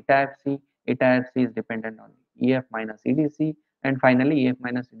dependent on eta FC, eta FC is dependent on EF minus EDC, and finally EF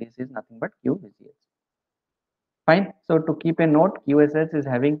minus EDC is nothing but Q VCH. Fine. So to keep a note, QSH is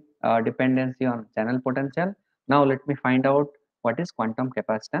having dependency on channel potential. Now let me find out what is quantum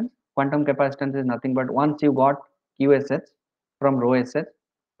capacitance. Quantum capacitance is nothing but once you got QSH from rho SH,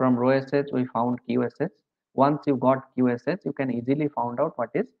 from rho SH we found QSH. Once you got QSH, you can easily find out what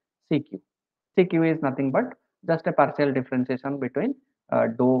is CQ. CQ is nothing but just a partial differentiation between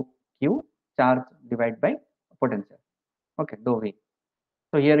dou Q charge divided by potential. Okay, dou V.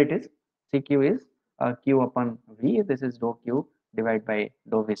 So here it is CQ is Q upon V. This is dou Q divided by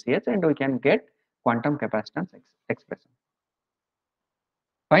dou VCH, and we can get quantum capacitance expression.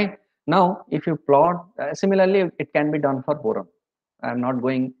 Fine. Now, if you plot similarly, it can be done for boron. I am not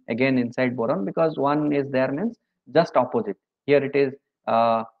going again inside boron because one is there means just opposite. Here it is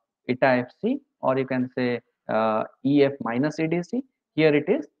eta FC, or you can say EF minus EDC. Here it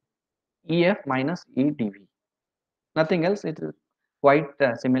is EF minus EDV. Nothing else. It is quite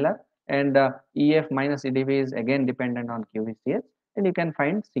similar, and EF minus EDV is again dependent on QVCH, and you can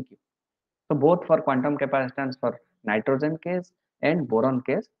find CQ. So both for quantum capacitance for nitrogen case and boron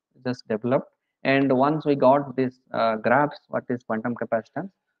case just developed, and once we got this graphs, what is quantum capacitance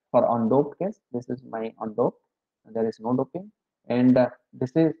for undoped case, this is my undoped, there is no doping, and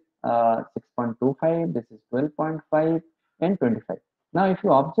this is 6.25, this is 12.5 and 25. Now if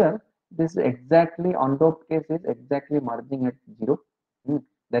you observe, this exactly undoped case is exactly merging at 0.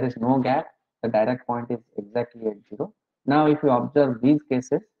 There is no gap, the direct point is exactly at 0. Now if you observe these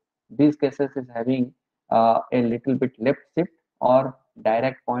cases is having a little bit left shift or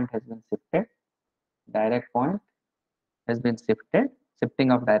direct point has been shifted, direct point has been shifted,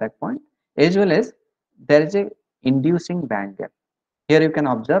 shifting of direct point, as well as there is a inducing band gap. Here you can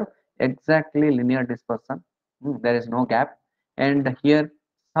observe exactly linear dispersion, there is no gap, and here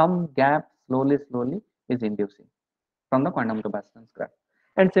some gap slowly is inducing from the quantum capacitance graph.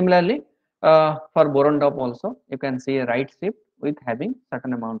 And similarly for boron dope also you can see a right shift with having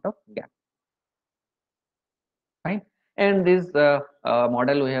certain amount of gap. Fine. And this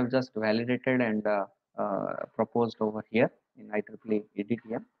model we have just validated and proposed over here in IEEE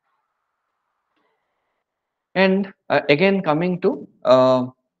EDTM. And again coming to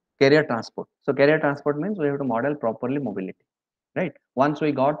carrier transport. So carrier transport means we have to model properly mobility, right? Once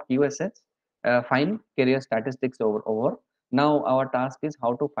we got QSH, find carrier statistics over. Now our task is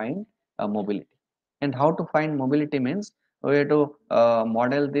how to find mobility. And how to find mobility means we have to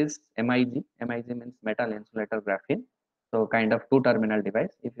model this MIG. MIG means metal insulator graphene. So kind of two terminal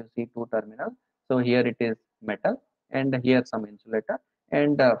device. If you see two terminal, so here it is metal and here some insulator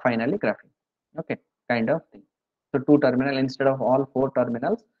and finally graphene. Okay, kind of thing. So two terminal instead of all four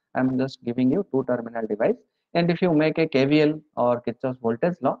terminals, I am just giving you two terminal device. And if you make a KVL or Kirchhoff's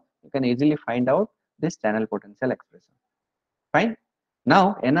voltage law, you can easily find out this channel potential expression. Fine.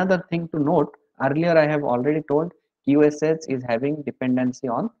 Now another thing to note, earlier I have already told QSH is having dependency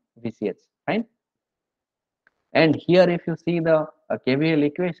on VCH. Fine. And here if you see the KVL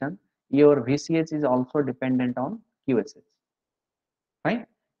equation, your VCH is also dependent on QSH. Fine.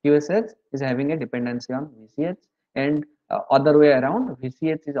 QSH is having a dependency on VCH, and other way around,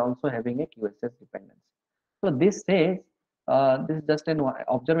 VCH is also having a QSH dependency. So this says this is just an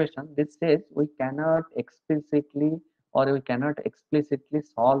observation. This says we cannot explicitly or we cannot explicitly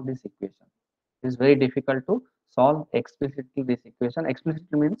solve this equation. It is very difficult to solve explicitly this equation.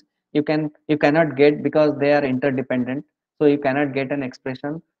 Explicitly means you cannot get, because they are interdependent. So you cannot get an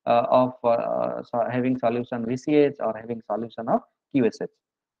expression of having solution VCH or having solution of QSH.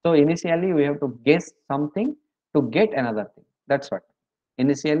 So initially we have to guess something to get another thing. That's what.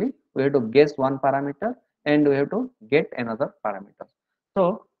 Initially we have to guess one parameter and we have to get another parameter.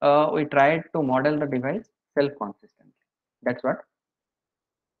 So we tried to model the device self-consistently. That's what.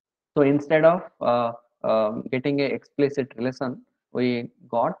 So instead of getting a explicit relation, we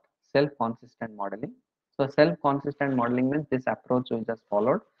got self-consistent modeling. So self-consistent modeling means this approach we just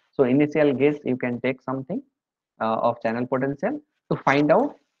followed. So initial guess, you can take something of channel potential to find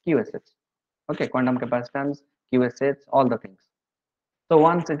out QSH. Okay, quantum capacitance, QSH, all the things. So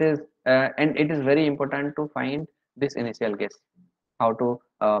once it is, and it is very important to find this initial guess, how to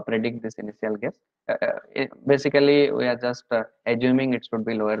predict this initial guess. Basically, we are just assuming it should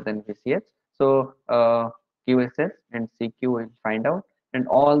be lower than VCH. So QSS and CQ will find out, and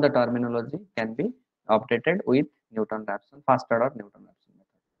all the terminology can be updated with Newton-Raphson, first order Newton-Raphson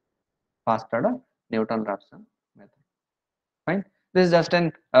method. First order Newton-Raphson method. Fine. This is just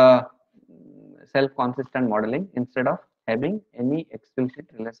an self-consistent modeling instead of having any explicit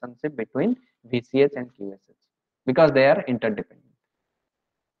relationship between VCH and QSH, because they are interdependent.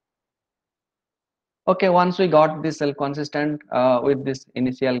 Okay, once we got this self-consistent with this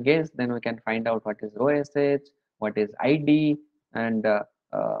initial guess, then we can find out what is rho SH, what is ID, and uh,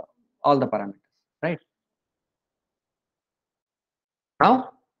 all the parameters, right?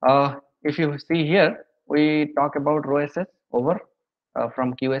 Now, if you see here, we talk about rho SS over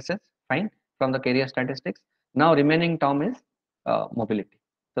from QSS, fine, from the carrier statistics. Now, remaining term is mobility.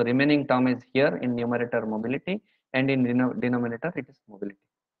 So, remaining term is here in numerator mobility, and in denominator it is mobility,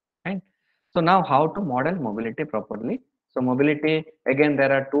 fine. So, now how to model mobility properly? So, mobility, again,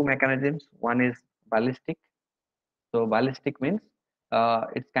 there are two mechanisms. One is ballistic. So ballistic means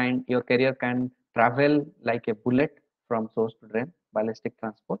your carrier can travel like a bullet from source to drain, ballistic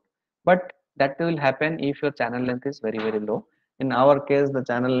transport. But that will happen if your channel length is very low. In our case, the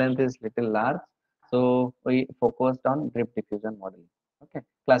channel length is little large, so we focused on drift diffusion modeling. Okay,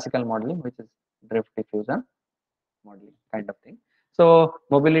 classical modeling, which is drift diffusion modeling kind of thing. So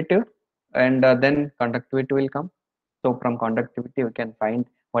mobility and then conductivity will come. So from conductivity, we can find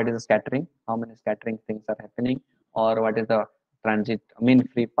what is the scattering, how many scattering things are happening, or what is the transit mean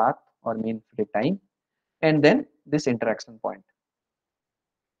free path or mean free time, and then this interaction point.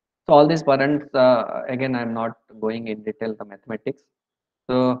 So all these parents, again, I'm not going in detail the mathematics.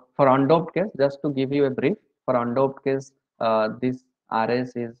 So for undoped case, just to give you a brief, for undoped case, this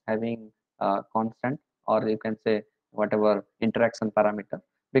RS is having constant, or you can say whatever interaction parameter,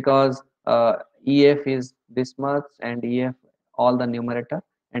 because EF is this much and EF, all the numerator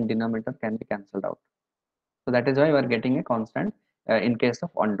and denominator can be cancelled out. So that is why we are getting a constant in case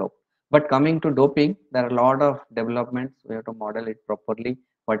of undoped. But coming to doping, there are a lot of developments. We have to model it properly.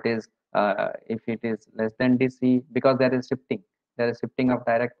 What is if it is less than DC, because there is shifting. There is shifting of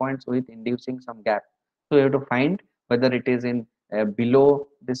direct points with inducing some gap. So we have to find whether it is in below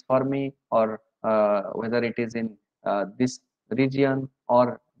this Fermi, or whether it is in this region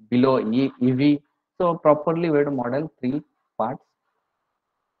or below EV. So properly we have to model three parts.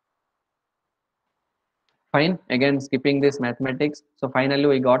 Fine, again skipping this mathematics. So finally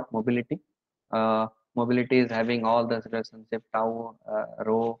we got mobility. Mobility is having all the relationship tau,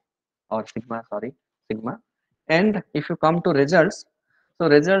 rho, or sigma, sorry, sigma. And if you come to results, so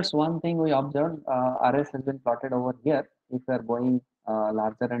results, one thing we observed, RS has been plotted over here. If you are going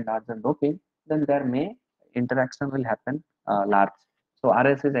larger and larger doping, then there may interaction will happen large. So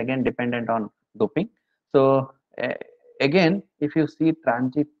RS is again dependent on doping. So again, if you see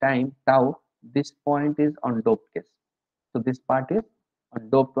transit time tau, this point is on doped case. So this part is on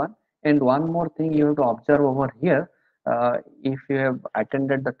doped one. And one more thing you have to observe over here, if you have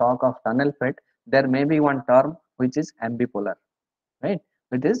attended the talk of tunnel FET, there may be one term which is ambipolar, right?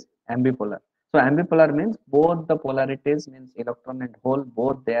 Which is ambipolar. So ambipolar means both the polarities, means electron and hole,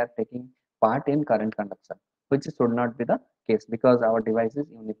 both they are taking part in current conduction, which should not be the case, because our device is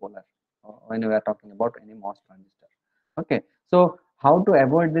unipolar when we are talking about any MOS transistor. Okay, so how to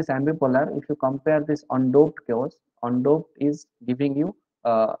avoid this ambipolar? If you compare this undoped case, undoped is giving you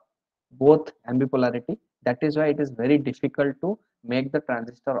both ambipolarity. That is why it is very difficult to make the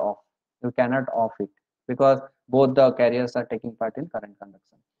transistor off. You cannot off it, because both the carriers are taking part in current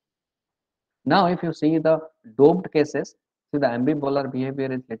conduction. Now, if you see the doped cases, see the ambipolar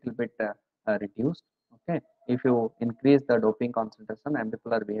behavior is little bit reduced. Okay, if you increase the doping concentration,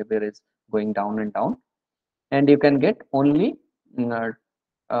 ambipolar behavior is going down and down, and you can get only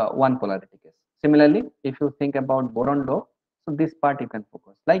one polarity case. Similarly, if you think about boron dope, so this part you can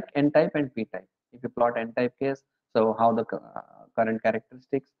focus like n type and p type. If you plot n type case, so how the current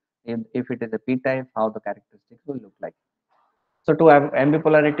characteristics, if it is a p type, how the characteristics will look like. So to have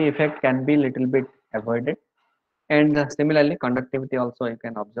ambipolarity effect can be little bit avoided, and similarly conductivity also you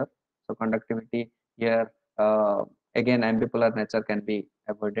can observe. So conductivity here, again ambipolar nature can be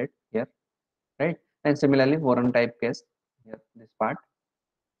avoided here, right? And similarly boron type case here, this part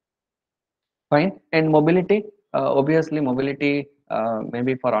fine. And mobility, obviously mobility,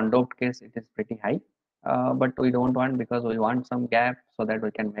 maybe for undoped case it is pretty high, but we don't want, because we want some gap so that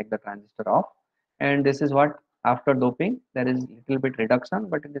we can make the transistor off. And this is what, after doping there is little bit reduction,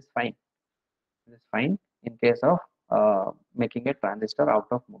 but it is fine. It is fine in case of making a transistor out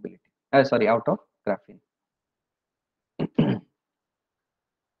of mobility, sorry, out of graphene.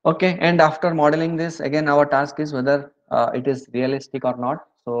 Okay, and after modeling this, again our task is whether it is realistic or not.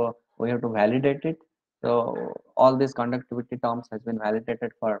 So we have to validate it. So all these conductivity terms has been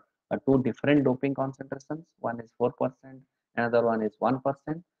validated for two different doping concentrations. One is 4%, another one is 1%.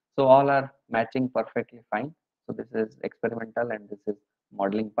 So all are matching perfectly fine. So this is experimental and this is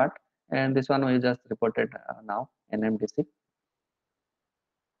modeling part. And this one we just reported now, NMDC.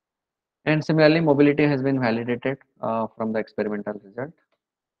 And similarly, mobility has been validated from the experimental result.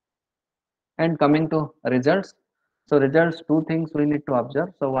 And coming to results, so results, two things we need to observe.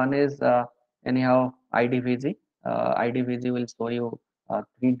 So one is anyhow IDVG. IDVG will show you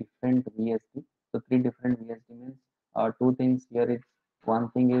three different VSD. So three different VSD means two things here is, one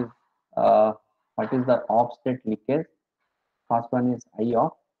thing is what is the off state leakage. First one is I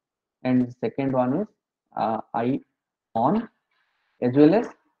off, and the second one is I on, as well as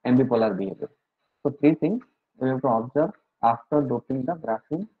ambipolar behavior. So three things we have to observe after doping the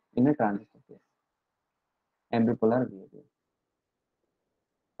graphene in a transistor case, ambipolar behavior,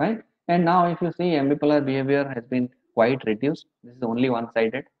 right? And now if you see, ambipolar behavior has been quite reduced. This is only one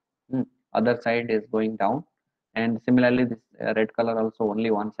sided. Other side is going down, and similarly this red color also only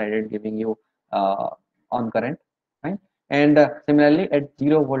one sided, giving you uh, on current, right? And similarly at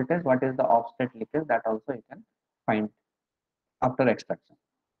 0 voltage, what is the offset leakage, that also you can find after extraction.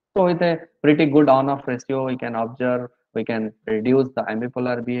 So with a pretty good on-off ratio, we can observe, we can reduce the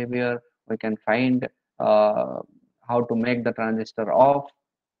ambipolar behavior, we can find how to make the transistor off.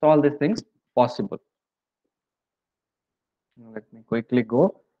 So all these things possible. Let me quickly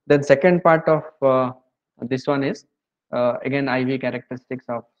go. Then second part of this one is again IV characteristics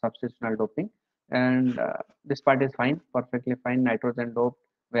of substitutional doping, and this part is fine, perfectly fine. Nitrogen dope,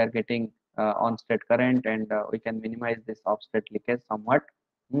 we are getting on-state current, and we can minimize this off-state leakage somewhat.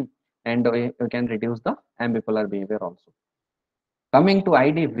 Hmm. And we can reduce the ambipolar behavior also. Coming to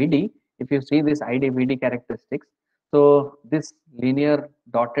IDVD, if you see this IDVD characteristics, so this linear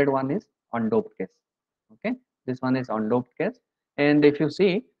dotted one is undoped case. Okay, this one is undoped case, and if you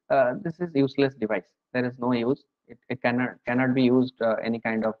see, this is useless device. There is no use. It cannot be used any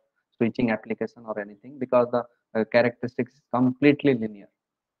kind of switching application or anything, because the characteristics is completely linear.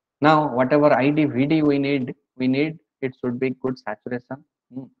 Now, whatever ID/VD we need it should be good saturation,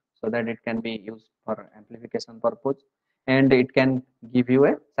 so that it can be used for amplification purpose, and it can give you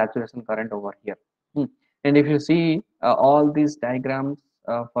a saturation current over here. And if you see all these diagrams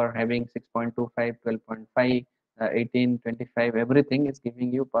for having 6.25, 12.5, 18, 25, everything is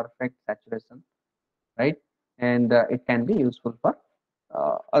giving you perfect saturation, right? And it can be useful for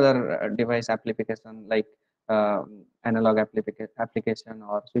other device application like analog application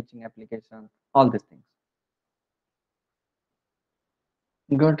or switching application, all these things.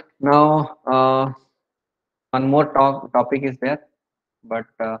 Good. Now one more topic is there, but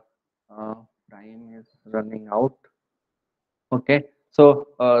uh, time is running out. Okay, so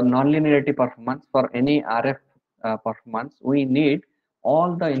nonlinearity performance, for any RF performance, we need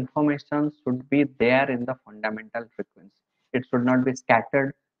all the information should be there in the fundamental frequency. It should not be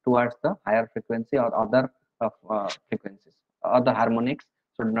scattered towards the higher frequency or other frequencies. Or the harmonics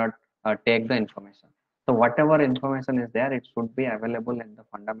should not take the information. So whatever information is there, it should be available in the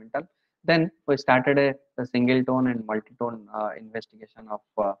fundamental. Then we started a single tone and multi-tone investigation of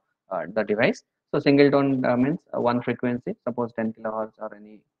the device. So single tone means one frequency, suppose 10 kilohertz or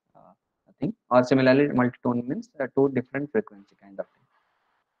any thing, or similarly multi-tone means two different frequency kind of thing.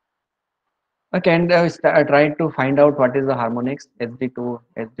 Okay, and I tried to find out what is the harmonics, SD2,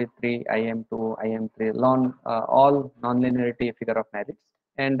 SD3, IM2, IM3, all non-linearity figure of merits,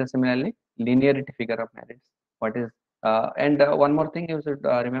 and similarly linearity figure of merits. What is And one more thing you should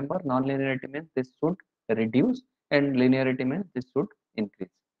remember, non-linearity means this should reduce and linearity means this should increase.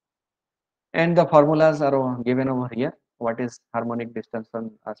 And the formulas are given over here. What is harmonic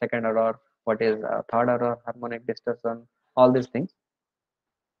distortion, second order, what is third order harmonic distortion, all these things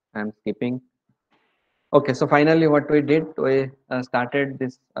I am skipping. Okay, so finally what we did, we started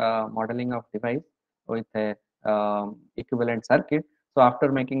this modeling of device with a equivalent circuit. So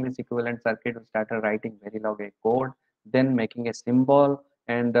after making this equivalent circuit, we started writing Verilog a code, then making a symbol,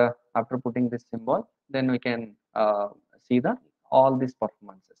 and after putting this symbol, then we can see the all these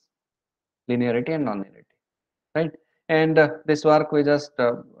performances, linearity and non-linearity, right? And this work we just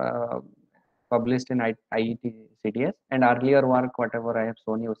published in IIT CDS, and earlier work, whatever I have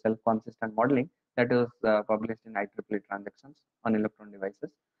shown you, self-consistent modeling, that is published in IEEE transactions on electron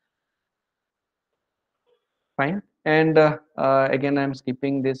devices. Fine. And again, I'm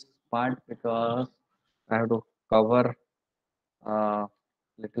skipping this part because I have to cover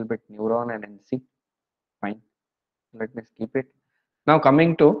little bit neuron and NC. Fine. Let me skip it. Now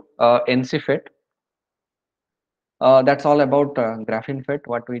coming to NC-FET. That's all about graphene FET,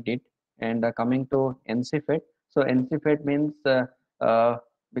 what we did. And coming to NC-FET, so NC-FET means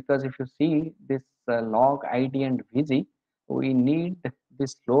because if you see this log ID and VG, we need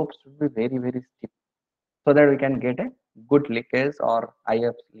this slopes to be very, very steep so that we can get a good leakage, or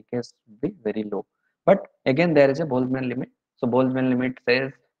IF leakage should be very low. But again, there is a Boltzmann limit. So Boltzmann limit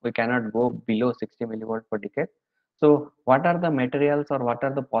says we cannot go below 60 milliwatt per decade. So what are the materials or what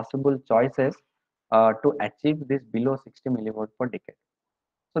are the possible choices to achieve this below 60 milliwatt per decade?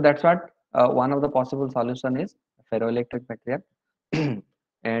 So that's what one of the possible solution is ferroelectric material.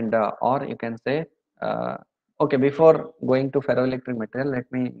 And or you can say uh, okay, before going to ferroelectric material,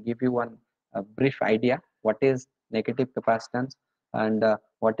 let me give you one brief idea what is negative capacitance and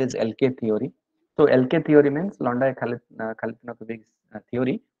what is LK theory. So LK theory means Khalitanovic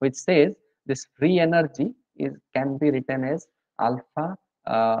theory, which says this free energy is can be written as alpha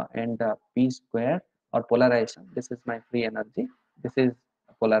and p square, or polarization. This is my free energy, this is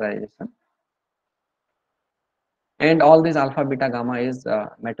polarization, and all these alpha beta gamma is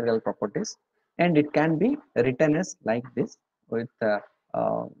material properties, and it can be written as like this with uh,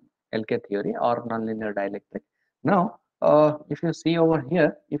 LK theory or nonlinear dielectric. Now if you see over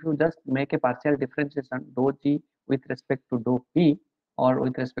here, if you just make a partial differentiation dou g with respect to dou p, or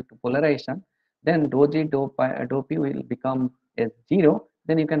with respect to polarization, then dou g dou p will become as 0.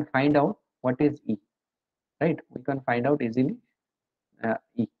 Then you can find out what is E, right? We can find out easily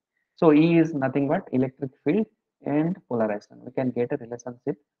E. So E is nothing but electric field and polarization. We can get a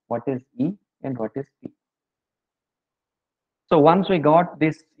relationship what is E and what is P. So once we got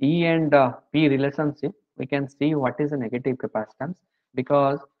this E and P relationship, we can see what is a negative capacitance,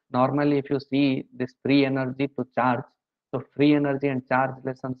 because normally if you see this free energy to charge, so free energy and charge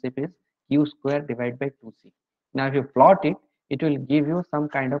relationship is Q square divided by 2C. Now if you plot it, it will give you some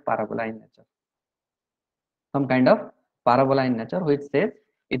kind of parabola in nature. Some kind of parabola in nature which says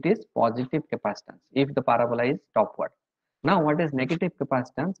it is positive capacitance if the parabola is topward. Now what is negative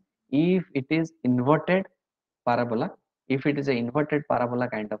capacitance? If it is inverted parabola, if it is an inverted parabola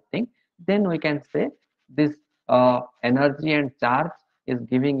kind of thing, then we can say this energy and charge is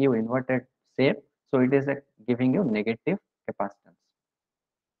giving you inverted shape, so it is giving you negative capacitance.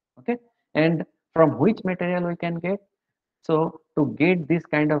 Okay, and from which material we can get? So to get this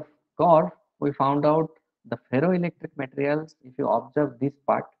kind of curve, we found out the ferroelectric materials. If you observe this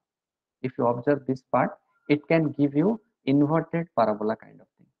part, if you observe this part, it can give you inverted parabola kind of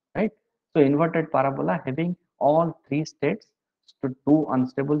thing, right? So inverted parabola having all three states, to two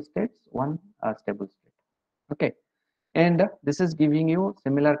unstable states, one stable state. Okay, and this is giving you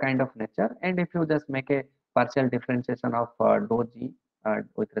similar kind of nature. And if you just make a partial differentiation of dou g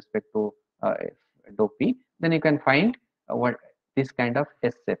with respect to uh, dou p, then you can find what this kind of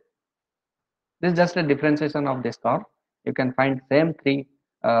S shape. This is just a differentiation of this curve. You can find same three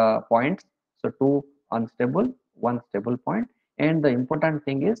points, so two unstable, one stable point, and the important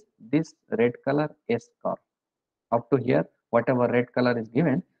thing is this red color S curve. Up to here, whatever red color is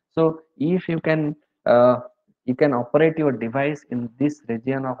given. So if uh, you can operate your device in this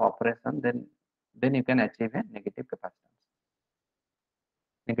region of operation, then you can achieve a negative capacitance.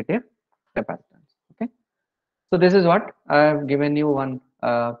 Negative capacitance. Okay. So this is what I have given you, one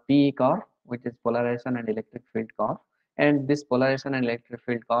PE curve, which is polarization and electric field curve. And this polarization and electric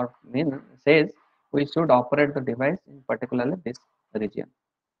field curve says we should operate the device in particularly this region.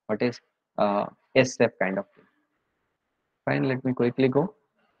 What is S shape kind of thing. Fine, let me quickly go.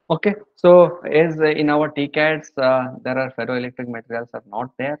 Okay, so as in our TCADs, there are ferroelectric materials are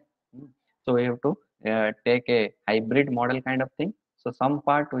not there. So we have to take a hybrid model kind of thing. So some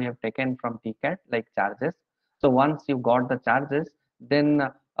part we have taken from TCAT like charges. So once you got the charges, then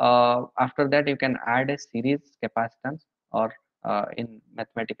after that you can add a series capacitance or in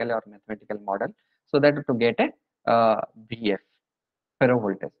mathematical or mathematical model, so that to get a VF,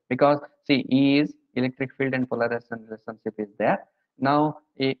 ferrovoltage, because see E is electric field and polarization relationship is there. Now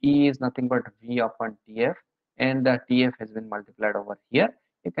E is nothing but V upon TF, and the TF has been multiplied over here.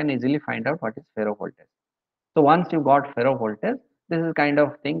 You can easily find out what is ferrovoltage. So once you got ferrovoltage, this is kind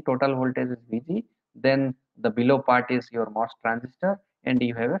of thing. Total voltage is Vg. Then the below part is your MOS transistor, and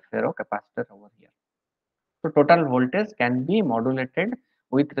you have a ferrocapacitor over here. So total voltage can be modulated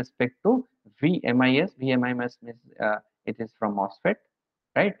with respect to VMIS. VMIS means it is from MOSFET,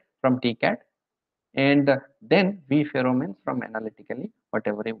 right? From TCAT, and then V ferro means from analytically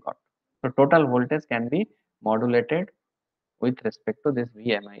whatever you got. So total voltage can be modulated with respect to this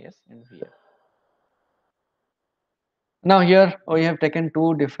VMIS and VF. Now here we have taken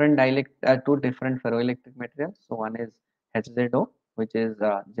two different ferroelectric materials. So one is HZO, which is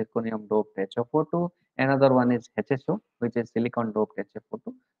zirconium doped HFO2. Another one is HSO, which is silicon doped HFO2.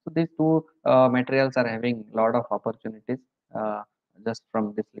 So these two materials are having a lot of opportunities uh, just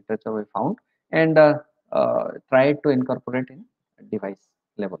from this literature we found, and tried to incorporate in device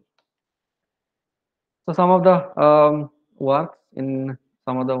level. So some of the works in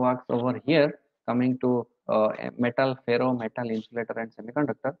some of the works over here coming to metal, ferro, metal, insulator, and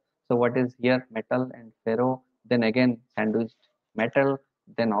semiconductor. So what is here? Metal and ferro, then again sandwiched metal,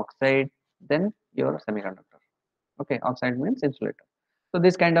 then oxide, then your semiconductor. Okay, oxide means insulator. So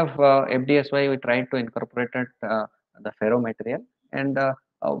this kind of FDSY we tried to incorporate the ferro material, and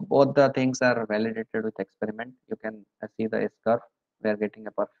both the things are validated with experiment. You can see the S curve. We are getting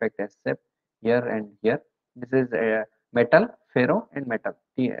a perfect S shape here and here. This is a metal, ferro, and metal,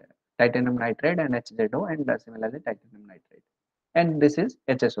 titanium nitride and HZO, and similarly titanium nitride. And this is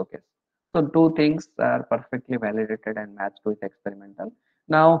HSO case. So two things are perfectly validated and matched with experimental.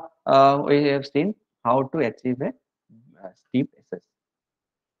 Now we have seen how to achieve a steep SS.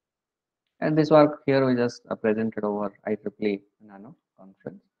 And this work here we just presented over IEEE Nano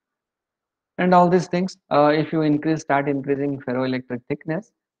conference. And all these things, if you start increasing ferroelectric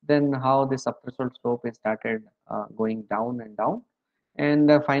thickness, then how the subthreshold slope is started going down and down.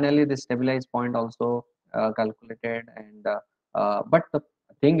 And finally, the stabilized point also calculated. And but the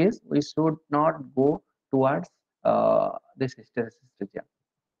thing is, we should not go towards this hysteresis region.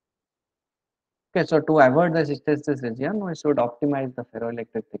 Okay, so to avoid the hysteresis region, we should optimize the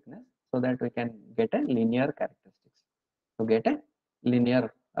ferroelectric thickness so that we can get a linear characteristics. To get a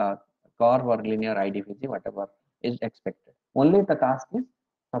linear curve or linear IDVG, whatever is expected. Only the task is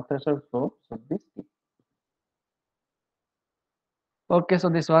subthreshold slope should be steep. Okay, so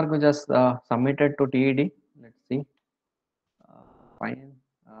this work we just submitted to TED. Let's see. Fine.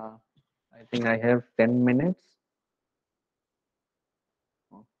 I think I have 10 minutes.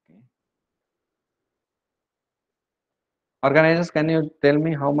 Okay. Organizers, can you tell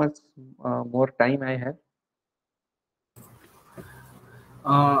me how much more time I have?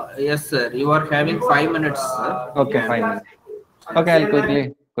 Yes, sir. You are having 5 minutes, sir. Okay, 5 minutes. Okay,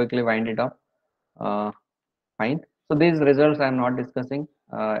 I'll quickly wind it up. Fine. So these results I am not discussing.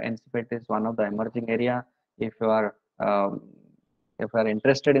 NCPET is one of the emerging area. If you are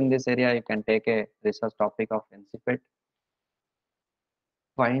interested in this area, you can take a research topic of NCPET.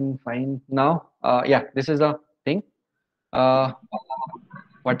 Fine. Now, yeah, this is the thing.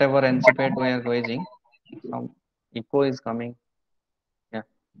 Whatever NCPET we are going, some echo is coming. Yeah,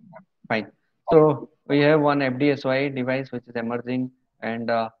 fine. So we have one FDSY device which is emerging, and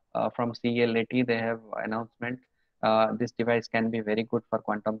from CELAT they have announcement. This device can be very good for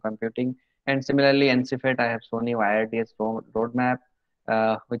quantum computing. And similarly, NCFET, I have shown you IRDS roadmap,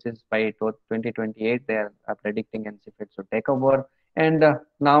 which is by 2028 they are predicting NCFET to take over. And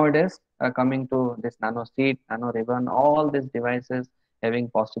nowadays, coming to this nano seed, nano ribbon, all these devices having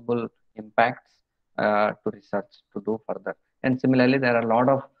possible impacts to research to do further. And similarly, there are a lot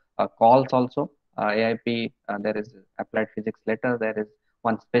of calls also. AIP, there is applied physics letter. There is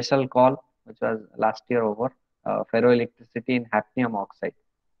one special call which was last year over ferroelectricity in hafnium oxide.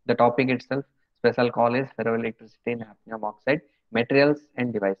 The topic itself, special call is ferroelectricity in hafnium oxide materials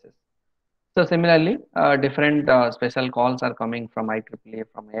and devices. So similarly, different special calls are coming from IEEE,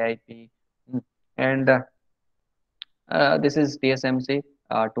 from AIP, and this is TSMC 2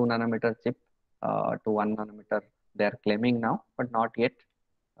 nanometer chip to 1 nanometer. They are claiming now, but not yet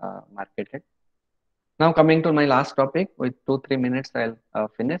marketed. Now coming to my last topic, with 2-3 minutes I'll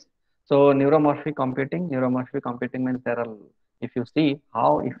finish. So neuromorphic computing means there are, if you see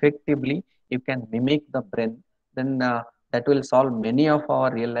how effectively you can mimic the brain, then that will solve many of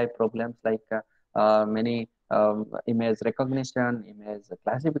our real life problems, like many image recognition, image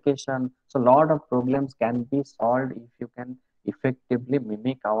classification. So a lot of problems can be solved if you can effectively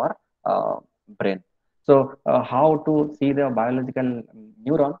mimic our brain. So how to see the biological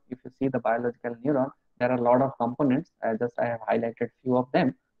neuron? If you see the biological neuron, there are a lot of components. I have highlighted few of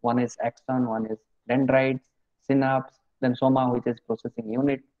them. One is axon, one is dendrites, synapse, then soma, which is processing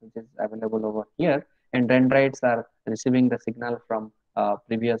unit, which is available over here. And dendrites are receiving the signal from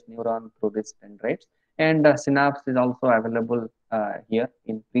previous neuron through this dendrites. And synapse is also available here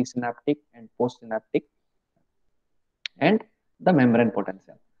in presynaptic and postsynaptic, and the membrane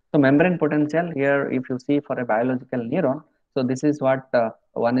potential. So membrane potential here, if you see for a biological neuron, so this is what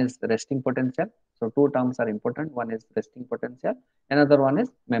one is resting potential. So two terms are important. One is resting potential, another one is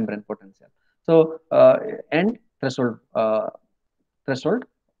membrane potential. So and threshold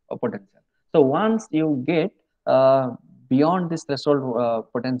potential. So once you get beyond this threshold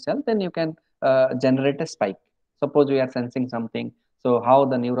potential, then you can generate a spike. Suppose we are sensing something, so how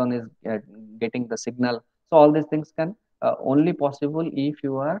the neuron is getting the signal. So all these things can only possible if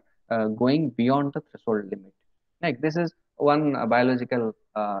you are going beyond the threshold limit. Like this is one biological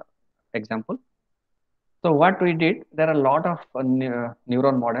example. So what we did, there are a lot of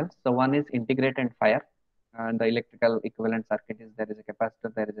neuron models. So one is integrate and fire, and the electrical equivalent circuit is there is a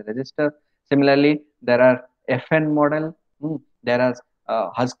capacitor, there is a resistor. Similarly, there are FN model. There are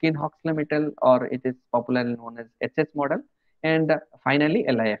Huskin-Huxley model, or it is popularly known as HS model, and finally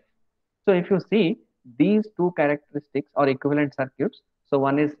LIF. So if you see these two characteristics or equivalent circuits, so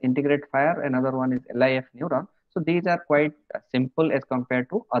one is integrate fire, another one is LIF neuron. So these are quite simple as compared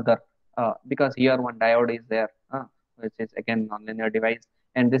to other, because here one diode is there, which is again nonlinear device,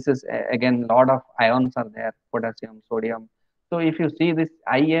 and this is again lot of ions are there, potassium, sodium. So if you see this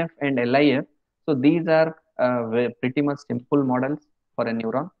IF and LIF, so these are pretty much simple models for a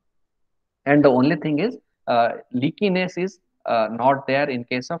neuron, and the only thing is leakiness is not there in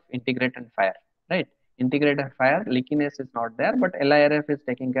case of integrate and fire, right? Integrate and fire leakiness is not there, but LIRF is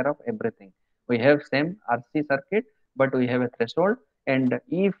taking care of everything. We have same RC circuit, but we have a threshold, and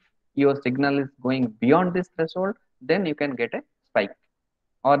if your signal is going beyond this threshold, then you can get a spike,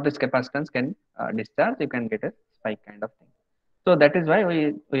 or this capacitance can discharge, you can get a spike kind of thing. So that is why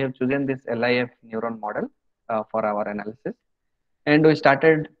we have chosen this LIF neuron model for our analysis. And we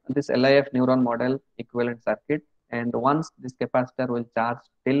started this LIF neuron model equivalent circuit. And once this capacitor will charge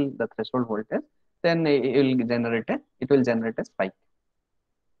till the threshold voltage, then it will generate a spike.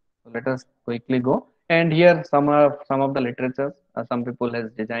 So let us quickly go. And here some of the literatures. Some people has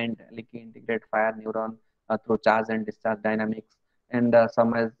designed leaky integrate fire neuron through charge and discharge dynamics, and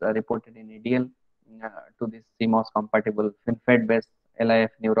some has reported in EDL to this CMOS compatible FinFET based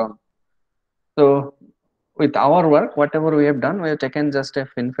LIF neuron. So with our work, whatever we have done, we have taken just a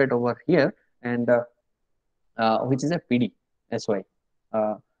FinFET over here, and which is a PD SY.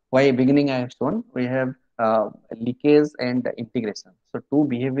 Why beginning I have shown, we have leakage and integration. So two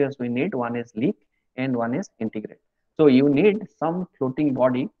behaviors we need, one is leak and one is integrate. So you need some floating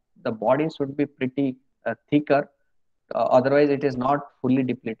body. The body should be pretty thicker, otherwise it is not fully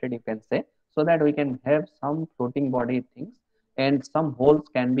depleted, you can say, so that we can have some floating body things, and some holes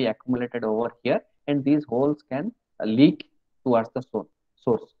can be accumulated over here, and these holes can leak towards the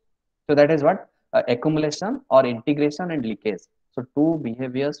source. So that is what accumulation or integration and leakage. So two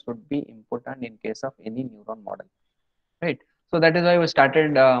behaviors should be important in case of any neuron model, right? So that is why we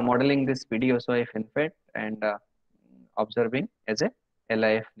started modeling this PDOSOI FinFET and observing as a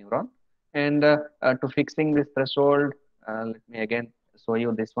LIF neuron. And to fixing this threshold, let me again show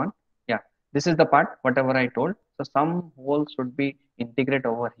you this one. Yeah, this is the part, whatever I told. So some holes should be integrate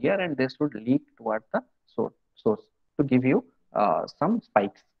over here, and they should leak towards the source to give you some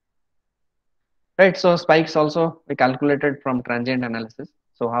spikes. Right, so spikes also we calculated from transient analysis.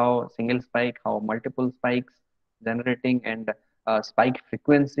 So how single spike, how multiple spikes generating, and spike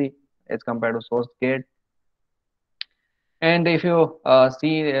frequency as compared to source gate. And if you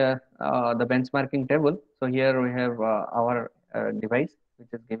see the benchmarking table, so here we have our device, which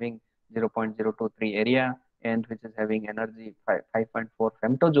is giving 0.023 area, and which is having energy 5.4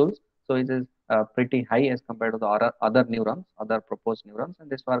 femtojoules. So it is pretty high as compared to the other neurons, other proposed neurons.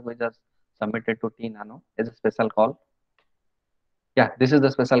 And this work we just submitted to T Nano as a special call. Yeah, this is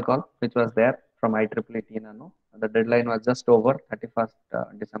the special call which was there from IEEE T Nano. The deadline was just over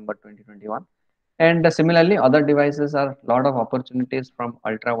 31st December 2021. And similarly, other devices are a lot of opportunities from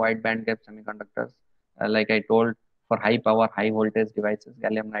ultra wide bandgap semiconductors. Like I told, for high power, high voltage devices,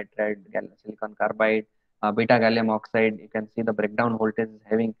 gallium nitride, silicon carbide, beta gallium oxide. You can see the breakdown voltage is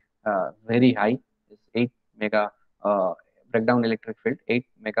having very high. It's 8 mega breakdown electric field, 8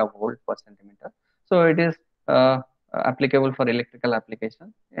 megavolt per centimeter. So it is applicable for electrical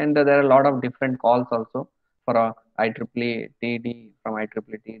application, and there are a lot of different calls also for IEEE TD. From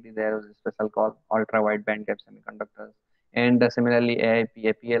IEEE TD there is a special call ultra wideband gap semiconductors, and similarly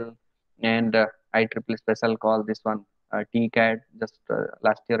AIP APL, and IEEE special call this one TCAD. Just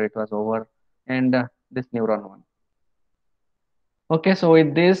last year it was over, and this neuron one. Okay, so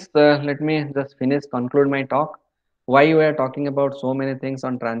with this, let me just conclude my talk. Why we are talking about so many things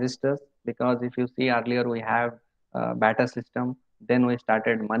on transistors? Because if you see earlier, we have batter system, then we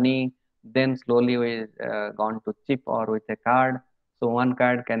started money, then slowly we gone to chip or with a card. So one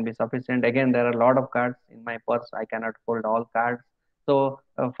card can be sufficient. Again, there are a lot of cards in my purse. I cannot hold all cards. So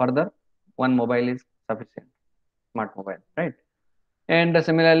further, one mobile is sufficient, smart mobile, right? And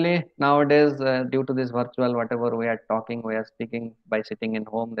similarly, nowadays, due to this virtual, whatever we are talking, we are speaking by sitting in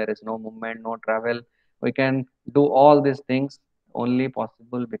home, there is no movement, no travel. We can do all these things only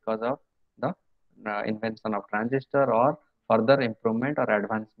possible because of the invention of transistor or further improvement or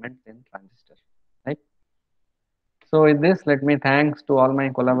advancement in transistor. Right. So with this, let me thanks to all my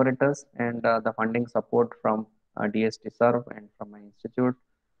collaborators and the funding support from DST Serve and from my institute.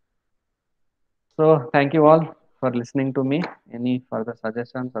 So thank you all for listening to me. Any further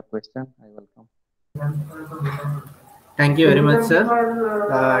suggestions or questions, I welcome. Thank you very much, sir.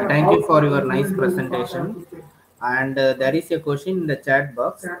 Thank you for your nice presentation. And there is a question in the chat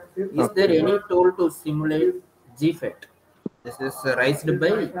box. Is there Okay. any tool to simulate GFET? This is raised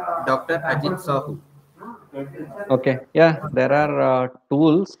by Dr. Ajit Sahu. Okay. Yeah, there are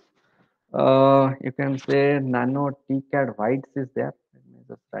tools. You can say Nano TCAD Whites is there. Let me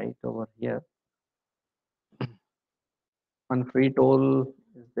just write over here. One free tool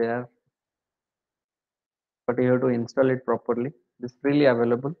is there, but you have to install it properly. It's freely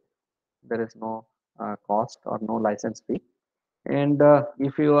available. There is no cost or no license fee. And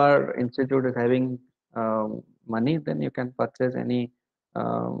if your institute is having money, then you can purchase any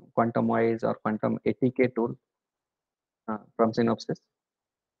quantum wise or quantum ATK tool from Synopsys,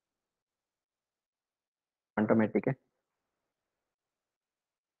 quantum ATK.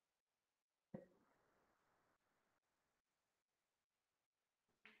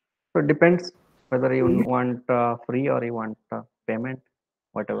 So it depends whether you want free or you want payment,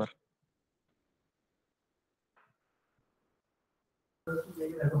 whatever.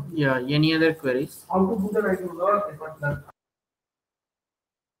 Yeah, any other queries?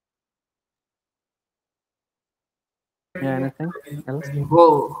 Yeah, anything else?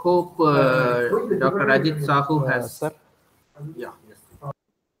 Hope Dr. Ajit Sahu has. Sir, Yeah.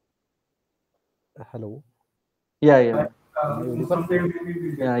 hello. Yeah, yeah, Am I audible?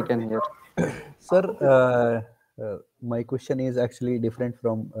 yeah. I can hear. Sir, my question is actually different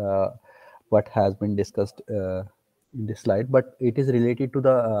from what has been discussed in this slide, but it is related to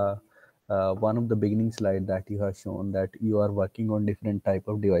the one of the beginning slide that you have shown, that you are working on different type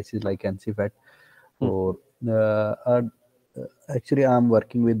of devices like NCFET. So actually, I'm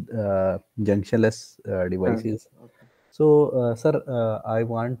working with junctionless devices. Okay. So, sir, I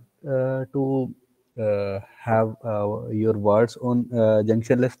want to have your words on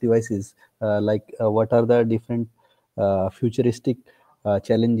junctionless devices. Like, what are the different futuristic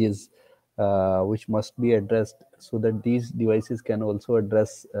challenges which must be addressed so that these devices can also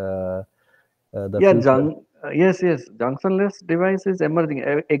address the Yeah, future? yes, yes. Junctionless device is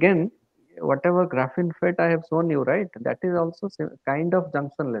emerging. Again, whatever graphene FET I have shown you, right? That is also kind of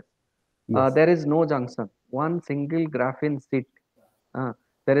junctionless. Yes, There is no junction. One single graphene sheet. Uh,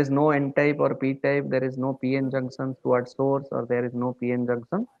 there is no N type or P type. There is no PN junction towards source, or there is no PN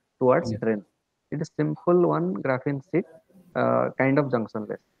junction towards yes, drain. It is simple one graphene sheet, kind of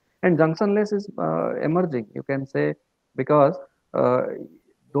junctionless. And junctionless is emerging. You can say because uh,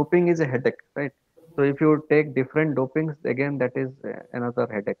 doping is a headache, right? So if you take different dopings, again that is another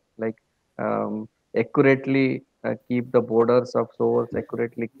headache. Like accurately keep the borders of source,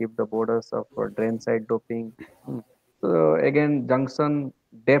 accurately keep the borders of drain side doping. Hmm. So again, junction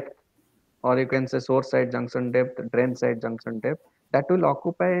depth, or you can say source side junction depth, drain side junction depth, that will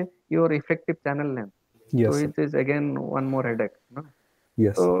occupy your effective channel length. So yes, sir. it is again one more headache. No?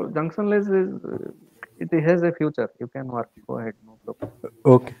 Yes. So junctionless is it has a future. You can work. Go ahead, no problem.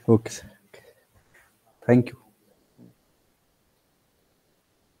 Okay, okay, sir. Thank you.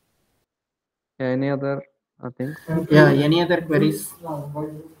 Yeah, any other things? Yeah, any other queries?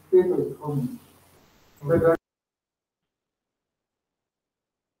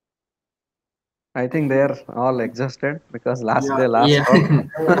 I think they are all exhausted because last Yeah, day, last yeah,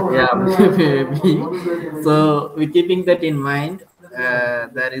 talk. yeah, maybe. So, with keeping that in mind,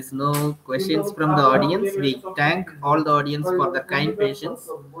 there is no questions from the audience. We thank all the audience for the kind patience,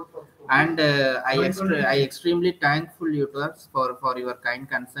 and I extremely thankful you for your kind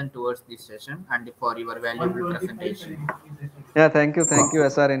concern towards this session and for your valuable presentation. Yeah, thank you,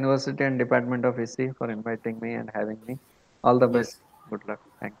 SR University and Department of History for inviting me and having me. All the best. Yes, Good luck.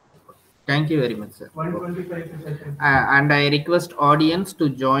 Thank you. thank you very much, sir. And I request audience to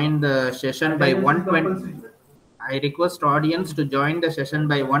join the session by 1:20. I request audience to join the session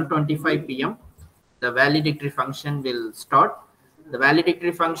by 1:25 p.m. The valedictory function will start. The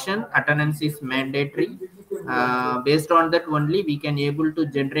valedictory function attendance is mandatory. Based on that only we can able to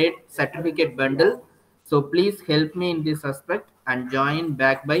generate certificate bundle. So please help me in this aspect and join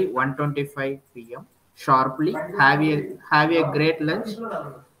back by 1:25 p.m. sharply. Have a great lunch.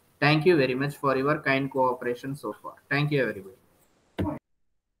 Thank you very much for your kind cooperation so far. Thank you everybody.